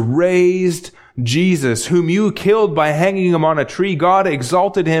fathers raised Jesus, whom you killed by hanging him on a tree, God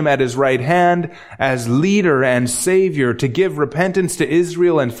exalted him at his right hand as leader and savior to give repentance to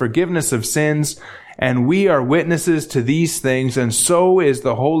Israel and forgiveness of sins. And we are witnesses to these things, and so is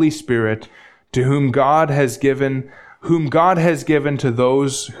the Holy Spirit, to whom God has given to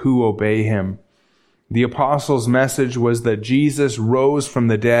those who obey him. The apostles' message was that Jesus rose from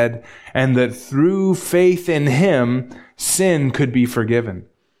the dead, and that through faith in him, sin could be forgiven.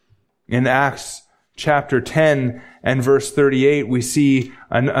 In Acts chapter 10 and verse 38, we see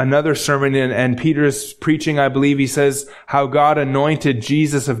another sermon, and Peter's preaching, I believe. He says how God anointed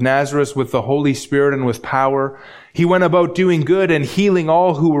Jesus of Nazareth with the Holy Spirit and with power. He went about doing good and healing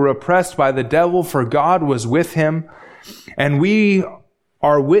all who were oppressed by the devil, for God was with him. And we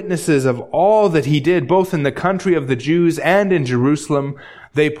are witnesses of all that he did, both in the country of the Jews and in Jerusalem.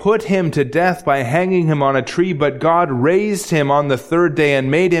 They put him to death by hanging him on a tree, but God raised him on the third day and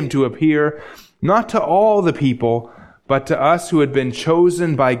made him to appear, not to all the people, but to us who had been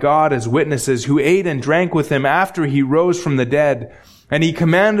chosen by God as witnesses, who ate and drank with him after he rose from the dead. And he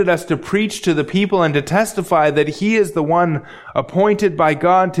commanded us to preach to the people and to testify that he is the one appointed by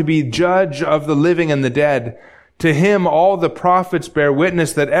God to be judge of the living and the dead. To him all the prophets bear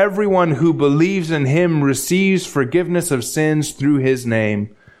witness that everyone who believes in him receives forgiveness of sins through his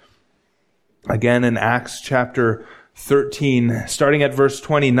name. Again in Acts chapter 13, starting at verse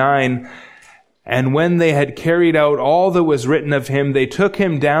 29, and when they had carried out all that was written of him, they took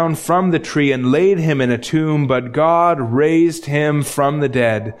him down from the tree and laid him in a tomb, but God raised him from the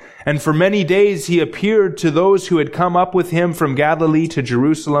dead. And for many days he appeared to those who had come up with him from Galilee to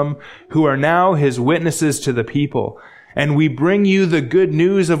Jerusalem, who are now his witnesses to the people. And we bring you the good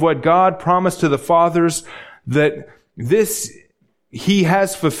news of what God promised to the fathers, that this he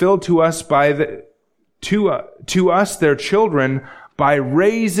has fulfilled to us to us their children, by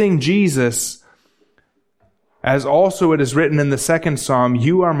raising Jesus. As also it is written in the second Psalm,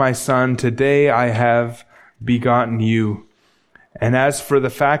 you are my son, today I have begotten you. And as for the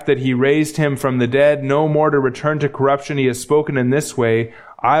fact that he raised him from the dead, no more to return to corruption, he has spoken in this way,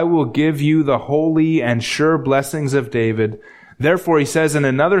 I will give you the holy and sure blessings of David. Therefore he says in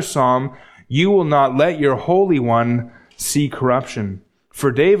another Psalm, you will not let your Holy One see corruption.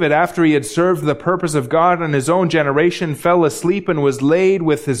 For David, after he had served the purpose of God in his own generation, fell asleep and was laid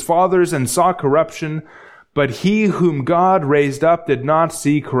with his fathers and saw corruption. But he whom God raised up did not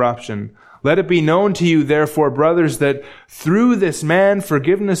see corruption. Let it be known to you, therefore, brothers, that through this man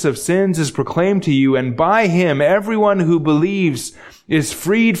forgiveness of sins is proclaimed to you, and by him everyone who believes is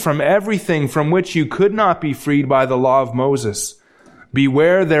freed from everything from which you could not be freed by the law of Moses.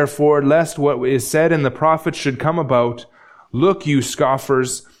 Beware, therefore, lest what is said in the prophets should come about. Look, you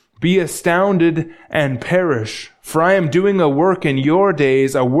scoffers, be astounded and perish. For I am doing a work in your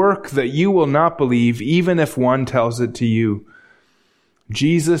days, a work that you will not believe, even if one tells it to you.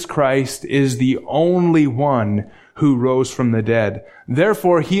 Jesus Christ is the only one who rose from the dead.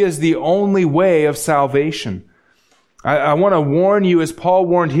 Therefore, he is the only way of salvation. I want to warn you, as Paul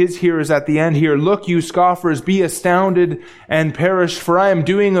warned his hearers at the end here, look, you scoffers, be astounded and perish, for I am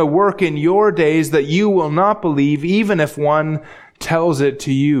doing a work in your days that you will not believe, even if one tells it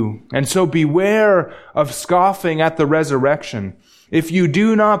to you. And so beware of scoffing at the resurrection. If you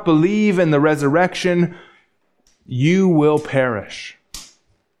do not believe in the resurrection, you will perish.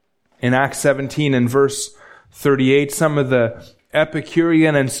 In Acts 17 and verse 38, some of the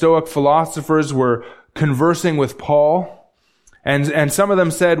Epicurean and Stoic philosophers were conversing with Paul. And some of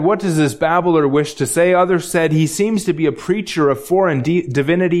them said, what does this babbler wish to say? Others said, he seems to be a preacher of foreign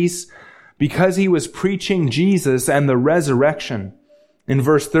divinities, because he was preaching Jesus and the resurrection. In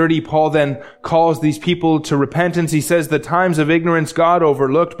verse 30, Paul then calls these people to repentance. He says, the times of ignorance God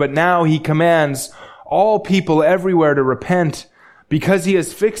overlooked, but now he commands all people everywhere to repent, because he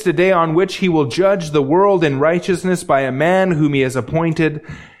has fixed a day on which he will judge the world in righteousness by a man whom he has appointed.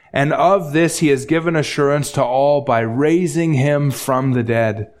 And of this he has given assurance to all by raising him from the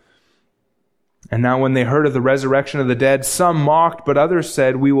dead. And now when they heard of the resurrection of the dead, some mocked, but others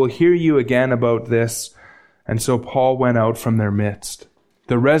said, we will hear you again about this. And so Paul went out from their midst.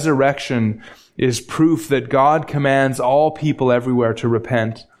 The resurrection is proof that God commands all people everywhere to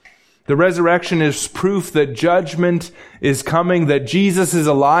repent. The resurrection is proof that judgment is coming, that Jesus is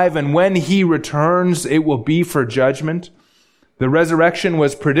alive, and when he returns, it will be for judgment. The resurrection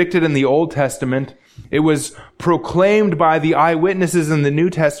was predicted in the Old Testament. It was proclaimed by the eyewitnesses in the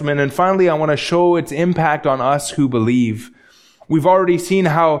New Testament. And finally, I want to show its impact on us who believe. We've already seen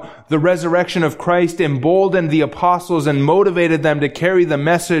how the resurrection of Christ emboldened the apostles and motivated them to carry the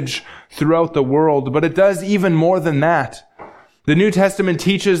message throughout the world. But it does even more than that. The New Testament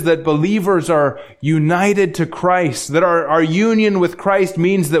teaches that believers are united to Christ, that our union with Christ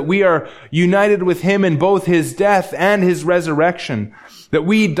means that we are united with Him in both His death and His resurrection, that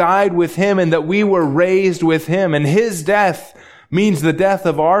we died with Him and that we were raised with Him. And His death means the death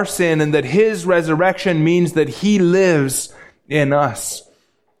of our sin, and that His resurrection means that He lives in us.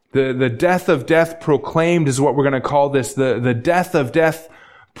 The death of death proclaimed is what we're going to call this, the death of death,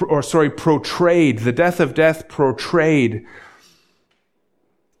 portrayed, the death of death portrayed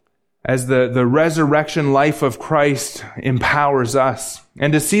as the resurrection life of Christ empowers us.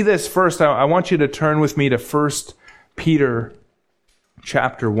 And to see this first, I want you to turn with me to 1 Peter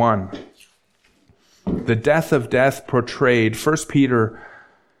chapter 1. The death of death portrayed. 1 Peter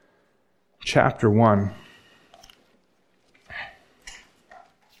chapter 1.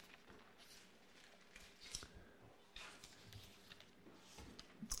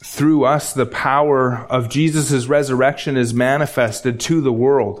 Through us, the power of Jesus' resurrection is manifested to the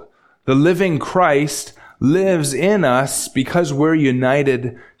world. The living Christ lives in us because we're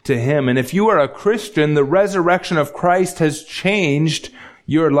united to Him. And if you are a Christian, the resurrection of Christ has changed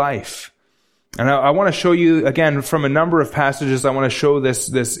your life. And I want to show you, again, from a number of passages, I want to show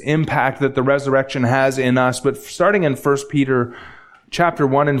this impact that the resurrection has in us. But starting in 1 Peter chapter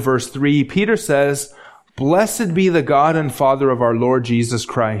 1 and verse 3, Peter says, "Blessed be the God and Father of our Lord Jesus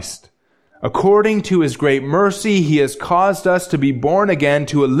Christ. According to His great mercy, He has caused us to be born again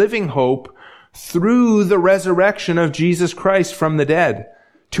to a living hope through the resurrection of Jesus Christ from the dead,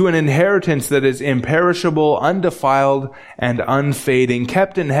 to an inheritance that is imperishable, undefiled, and unfading,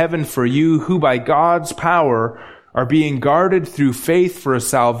 kept in heaven for you, who by God's power are being guarded through faith for a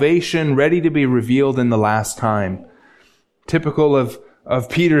salvation ready to be revealed in the last time." Typical of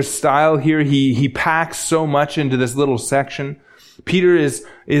Peter's style here, he packs so much into this little section. Peter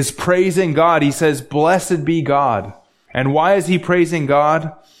is praising God. He says, "Blessed be God." And why is he praising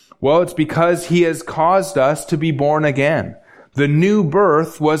God? Well, it's because He has caused us to be born again. The new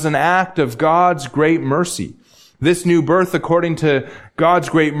birth was an act of God's great mercy. This new birth, according to God's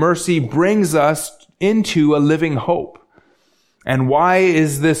great mercy, brings us into a living hope. And why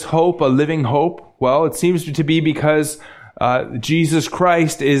is this hope a living hope? Well, it seems to be because Jesus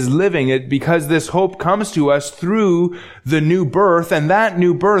Christ is living it, because this hope comes to us through the new birth, and that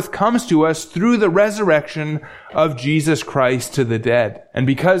new birth comes to us through the resurrection of Jesus Christ to the dead. And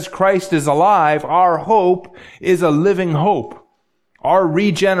because Christ is alive, our hope is a living hope. Our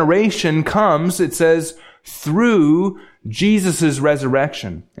regeneration comes, it says, through Jesus'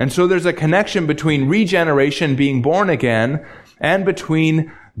 resurrection. And so there's a connection between regeneration, being born again, and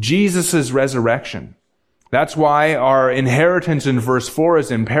between Jesus' resurrection. That's why our inheritance in verse 4 is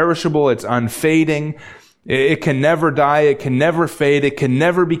imperishable, it's unfading, it can never die, it can never fade, it can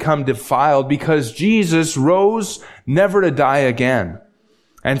never become defiled, because Jesus rose never to die again.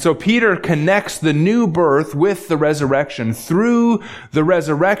 And so Peter connects the new birth with the resurrection. Through the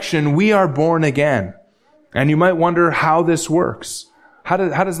resurrection, we are born again. And you might wonder how this works. How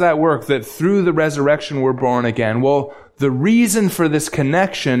does that work, that through the resurrection we're born again? Well, the reason for this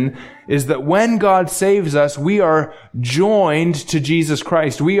connection is that when God saves us, we are joined to Jesus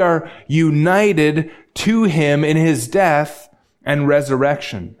Christ. We are united to Him in His death and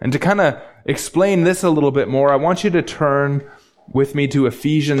resurrection. And to kind of explain this a little bit more, I want you to turn with me to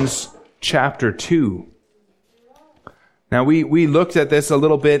Ephesians chapter 2. Now, we looked at this a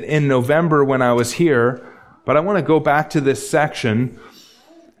little bit in November when I was here, but I want to go back to this section.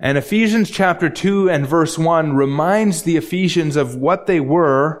 And Ephesians chapter 2 and verse 1 reminds the Ephesians of what they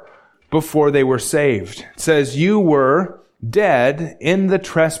were before they were saved. It says, "You were dead in the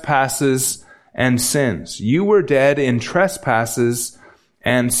trespasses and sins." You were dead in trespasses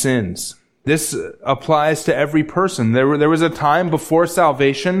and sins. This applies to every person. There was a time before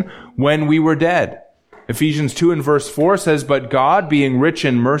salvation when we were dead. Ephesians 2 and verse 4 says, "But God, being rich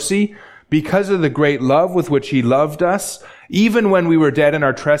in mercy, because of the great love with which He loved us, even when we were dead in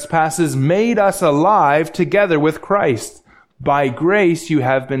our trespasses, made us alive together with Christ. By grace you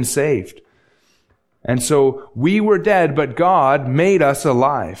have been saved." And so we were dead, but God made us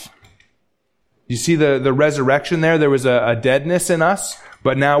alive. You see the resurrection there? There was a deadness in us,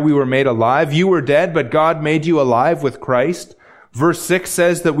 but now we were made alive. You were dead, but God made you alive with Christ. Verse 6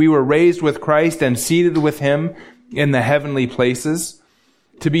 says that we were raised with Christ and seated with Him in the heavenly places.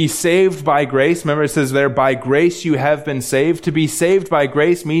 To be saved by grace, remember it says there, by grace you have been saved. To be saved by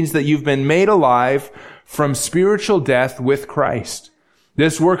grace means that you've been made alive from spiritual death with Christ.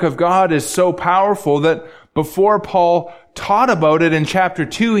 This work of God is so powerful that before Paul taught about it in chapter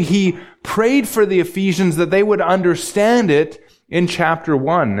 2, he prayed for the Ephesians that they would understand it in chapter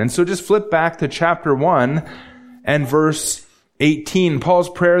 1. And so just flip back to chapter 1 and verse 18. Paul's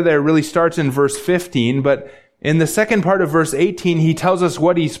prayer there really starts in verse 15, but in the second part of verse 18, he tells us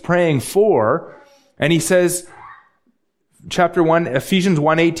what he's praying for. And he says, chapter 1, Ephesians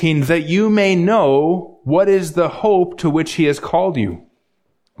 1:18, that you may know what is the hope to which he has called you.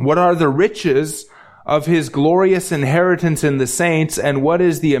 What are the riches of his glorious inheritance in the saints, and what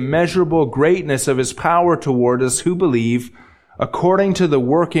is the immeasurable greatness of his power toward us who believe, according to the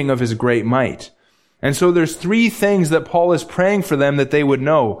working of his great might. And so there's three things that Paul is praying for them that they would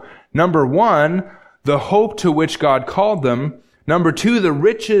know. Number one, the hope to which God called them. Number two, the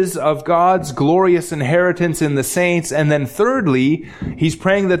riches of God's glorious inheritance in the saints. And then thirdly, he's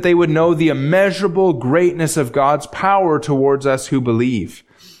praying that they would know the immeasurable greatness of God's power towards us who believe.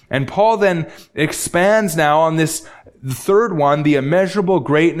 And Paul then expands now on this third one, the immeasurable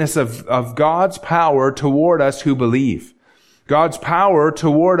greatness of God's power toward us who believe. God's power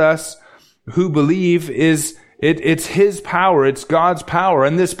toward us who believe it's his power, it's God's power.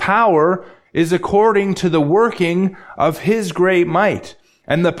 And this power is according to the working of his great might.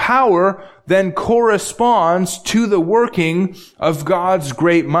 And the power then corresponds to the working of God's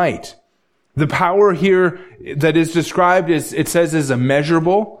great might. The power here that is described it says is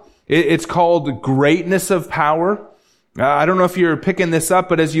immeasurable. It's called greatness of power. I don't know if you're picking this up,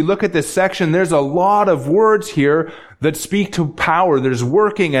 but as you look at this section, there's a lot of words here that speak to power. There's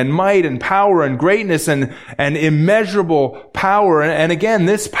working and might and power and greatness and immeasurable power. And again,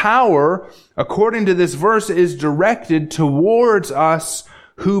 this power, according to this verse, is directed towards us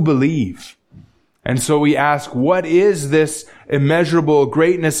who believe. And so we ask, what is this immeasurable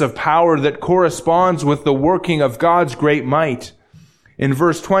greatness of power that corresponds with the working of God's great might? In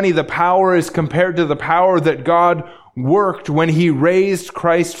verse 20, the power is compared to the power that God worked when he raised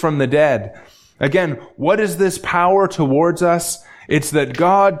Christ from the dead. Again, what is this power towards us? It's that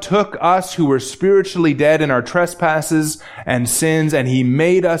God took us who were spiritually dead in our trespasses and sins, and he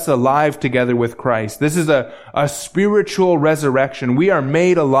made us alive together with Christ. This is a spiritual resurrection. We are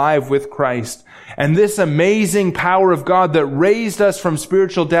made alive with Christ. And this amazing power of God that raised us from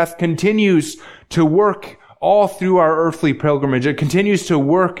spiritual death continues to work all through our earthly pilgrimage. It continues to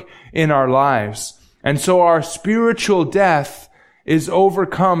work in our lives. And so our spiritual death is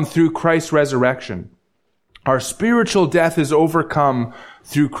overcome through Christ's resurrection. Our spiritual death is overcome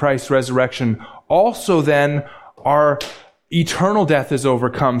through Christ's resurrection. Also then, our eternal death is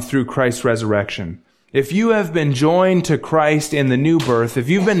overcome through Christ's resurrection. If you have been joined to Christ in the new birth, if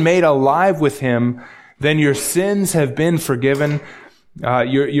you've been made alive with him, then your sins have been forgiven.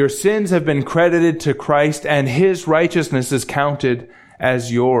 Your sins have been credited to Christ, and his righteousness is counted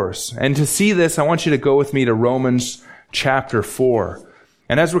as yours. And to see this, I want you to go with me to Romans chapter 4.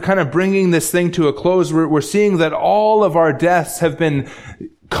 And as we're kind of bringing this thing to a close, we're seeing that all of our deaths have been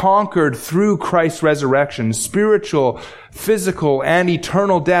conquered through Christ's resurrection. Spiritual, physical, and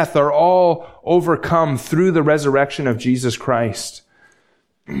eternal death are all overcome through the resurrection of Jesus Christ.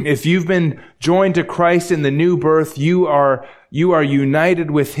 If you've been joined to Christ in the new birth, you are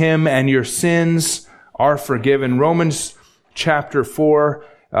united with him, and your sins are forgiven. Romans chapter 4,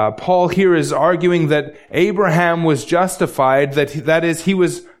 Paul here is arguing that Abraham was justified, that is, he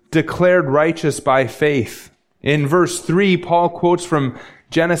was declared righteous by faith. In verse 3, Paul quotes from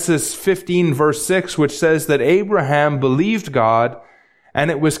Genesis 15, verse 6, which says that Abraham believed God, and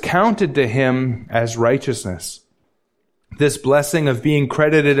it was counted to him as righteousness. This blessing of being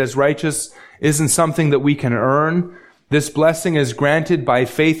credited as righteous isn't something that we can earn. This blessing is granted by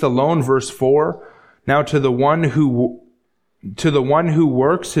faith alone, verse 4. Now to the one who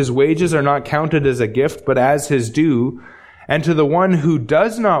works, his wages are not counted as a gift, but as his due. And to the one who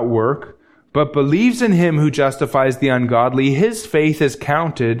does not work, but believes in him who justifies the ungodly, his faith is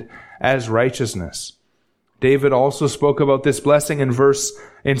counted as righteousness. David also spoke about this blessing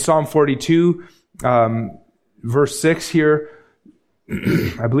in Psalm 42, verse 6 here.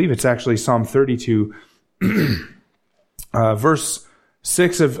 I believe it's actually Psalm 32. Verse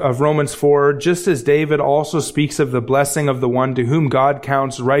 6 of Romans 4, just as David also speaks of the blessing of the one to whom God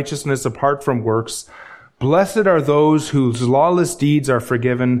counts righteousness apart from works. Blessed are those whose lawless deeds are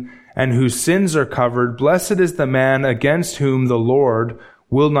forgiven and whose sins are covered. Blessed is the man against whom the Lord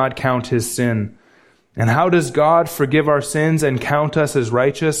will not count his sin. And how does God forgive our sins and count us as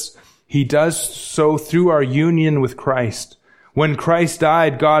righteous? He does so through our union with Christ. When Christ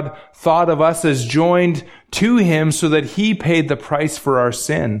died, God thought of us as joined to him so that he paid the price for our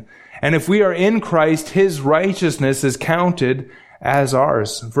sin. And if we are in Christ, his righteousness is counted as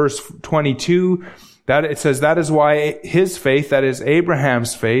ours. Verse 22, that it says, that is why his faith, that is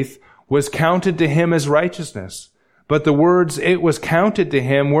Abraham's faith, was counted to him as righteousness. But the words, it was counted to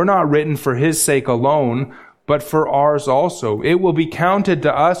him, were not written for his sake alone, but for ours also. It will be counted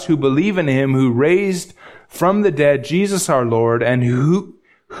to us who believe in him who raised from the dead Jesus our Lord, and who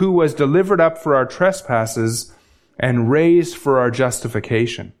was delivered up for our trespasses and raised for our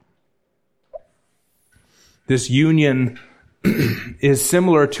justification. This union is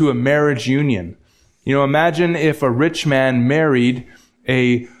similar to a marriage union. You know, imagine if a rich man married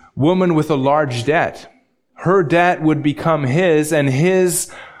a woman with a large debt. Her debt would become his, and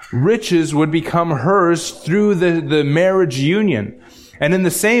his riches would become hers through the marriage union. And in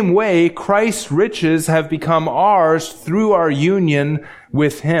the same way, Christ's riches have become ours through our union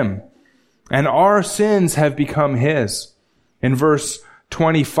with him. And our sins have become his. In verse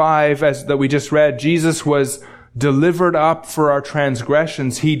 25, that we just read, Jesus was delivered up for our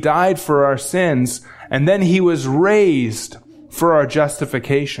transgressions. He died for our sins, and then he was raised for our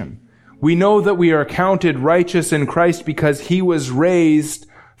justification. We know that we are counted righteous in Christ because he was raised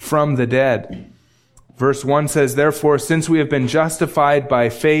from the dead. Verse 1 says, therefore, since we have been justified by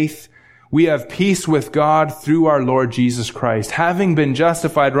faith, we have peace with God through our Lord Jesus Christ. Having been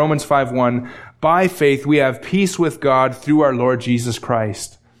justified, Romans 5:1, by faith, we have peace with God through our Lord Jesus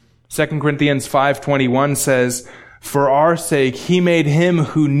Christ. 2 Corinthians 5:21 says, for our sake, he made him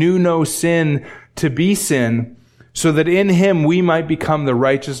who knew no sin to be sin, so that in him we might become the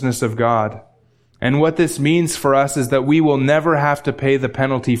righteousness of God. And what this means for us is that we will never have to pay the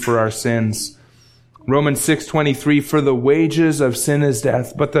penalty for our sins. Romans 6:23, for the wages of sin is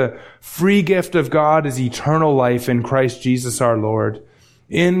death, but the free gift of God is eternal life in Christ Jesus our Lord.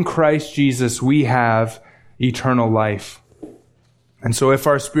 In Christ Jesus we have eternal life. And so if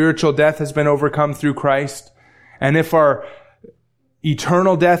our spiritual death has been overcome through Christ, and if our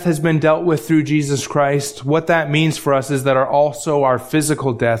eternal death has been dealt with through Jesus Christ, what that means for us is that also our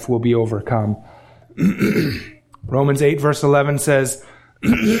physical death will be overcome. Romans 8 verse 11 says,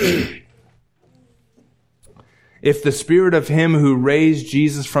 if the spirit of him who raised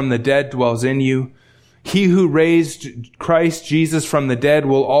Jesus from the dead dwells in you, he who raised Christ Jesus from the dead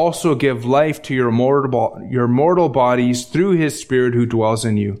will also give life to your mortal bodies through his spirit who dwells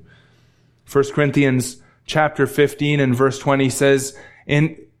in you. 1 Corinthians chapter 15 and verse 20 says,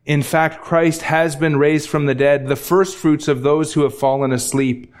 in fact, Christ has been raised from the dead, the first fruits of those who have fallen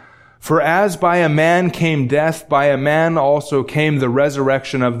asleep. For as by a man came death, by a man also came the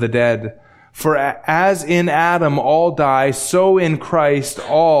resurrection of the dead. For as in Adam all die, so in Christ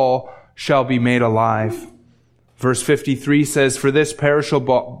all shall be made alive. Verse 53 says, for this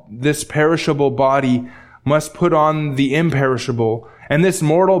perishable body must put on the imperishable, and this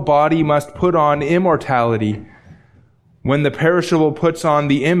mortal body must put on immortality. When the perishable puts on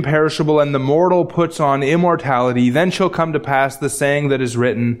the imperishable, and the mortal puts on immortality, then shall come to pass the saying that is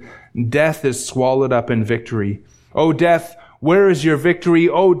written, death is swallowed up in victory. O death, where is your victory?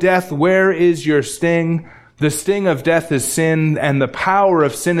 O death, where is your sting? The sting of death is sin, and the power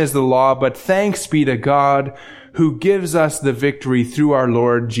of sin is the law. But thanks be to God, who gives us the victory through our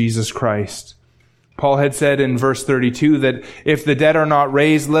Lord Jesus Christ. Paul had said in verse 32 that if the dead are not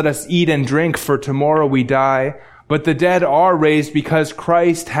raised, let us eat and drink, for tomorrow we die. But the dead are raised because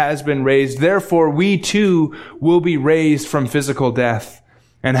Christ has been raised. Therefore, we too will be raised from physical death.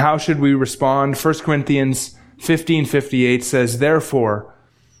 And how should we respond? 1 Corinthians 15:58 says, therefore,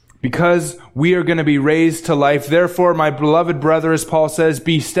 because we are going to be raised to life, therefore, my beloved brother, as Paul says,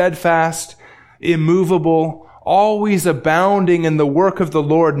 be steadfast, immovable, always abounding in the work of the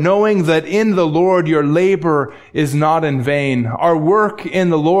Lord, knowing that in the Lord your labor is not in vain. Our work in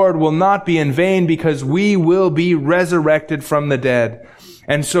the Lord will not be in vain, because we will be resurrected from the dead.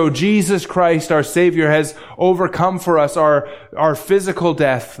 And so Jesus Christ, our Savior, has overcome for us our physical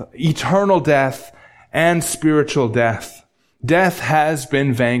death, eternal death, and spiritual death. Death has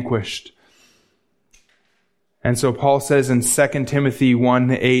been vanquished. And so Paul says in 2 Timothy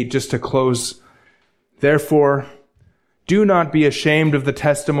 1:8, just to close, therefore, do not be ashamed of the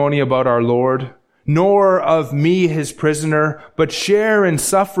testimony about our Lord, nor of me his prisoner, but share in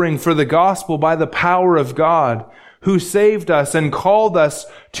suffering for the gospel by the power of God, who saved us and called us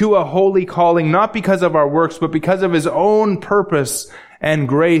to a holy calling, not because of our works, but because of his own purpose and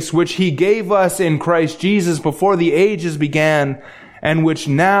grace, which he gave us in Christ Jesus before the ages began, and which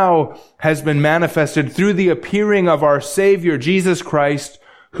now has been manifested through the appearing of our Savior Jesus Christ,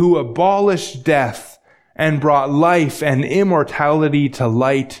 who abolished death and brought life and immortality to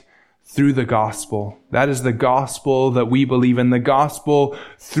light through the gospel. That is the gospel that we believe in, the gospel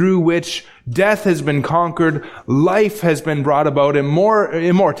through which death has been conquered, life has been brought about, and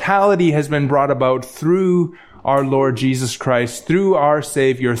immortality has been brought about through our Lord Jesus Christ, through our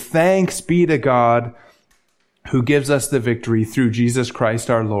Savior. Thanks be to God, who gives us the victory through Jesus Christ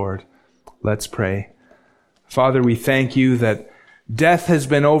our Lord. Let's pray. Father, we thank you that death has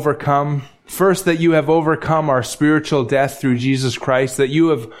been overcome. First, that you have overcome our spiritual death through Jesus Christ, that you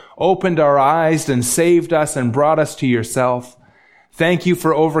have opened our eyes and saved us and brought us to yourself. Thank you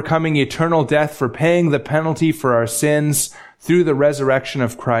for overcoming eternal death, for paying the penalty for our sins through the resurrection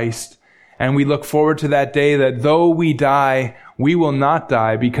of Christ. And we look forward to that day that though we die, we will not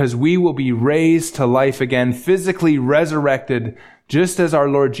die, because we will be raised to life again, physically resurrected, just as our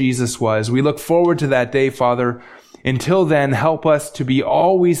Lord Jesus was. We look forward to that day, Father. Until then, help us to be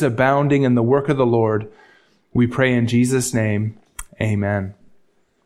always abounding in the work of the Lord. We pray in Jesus' name. Amen.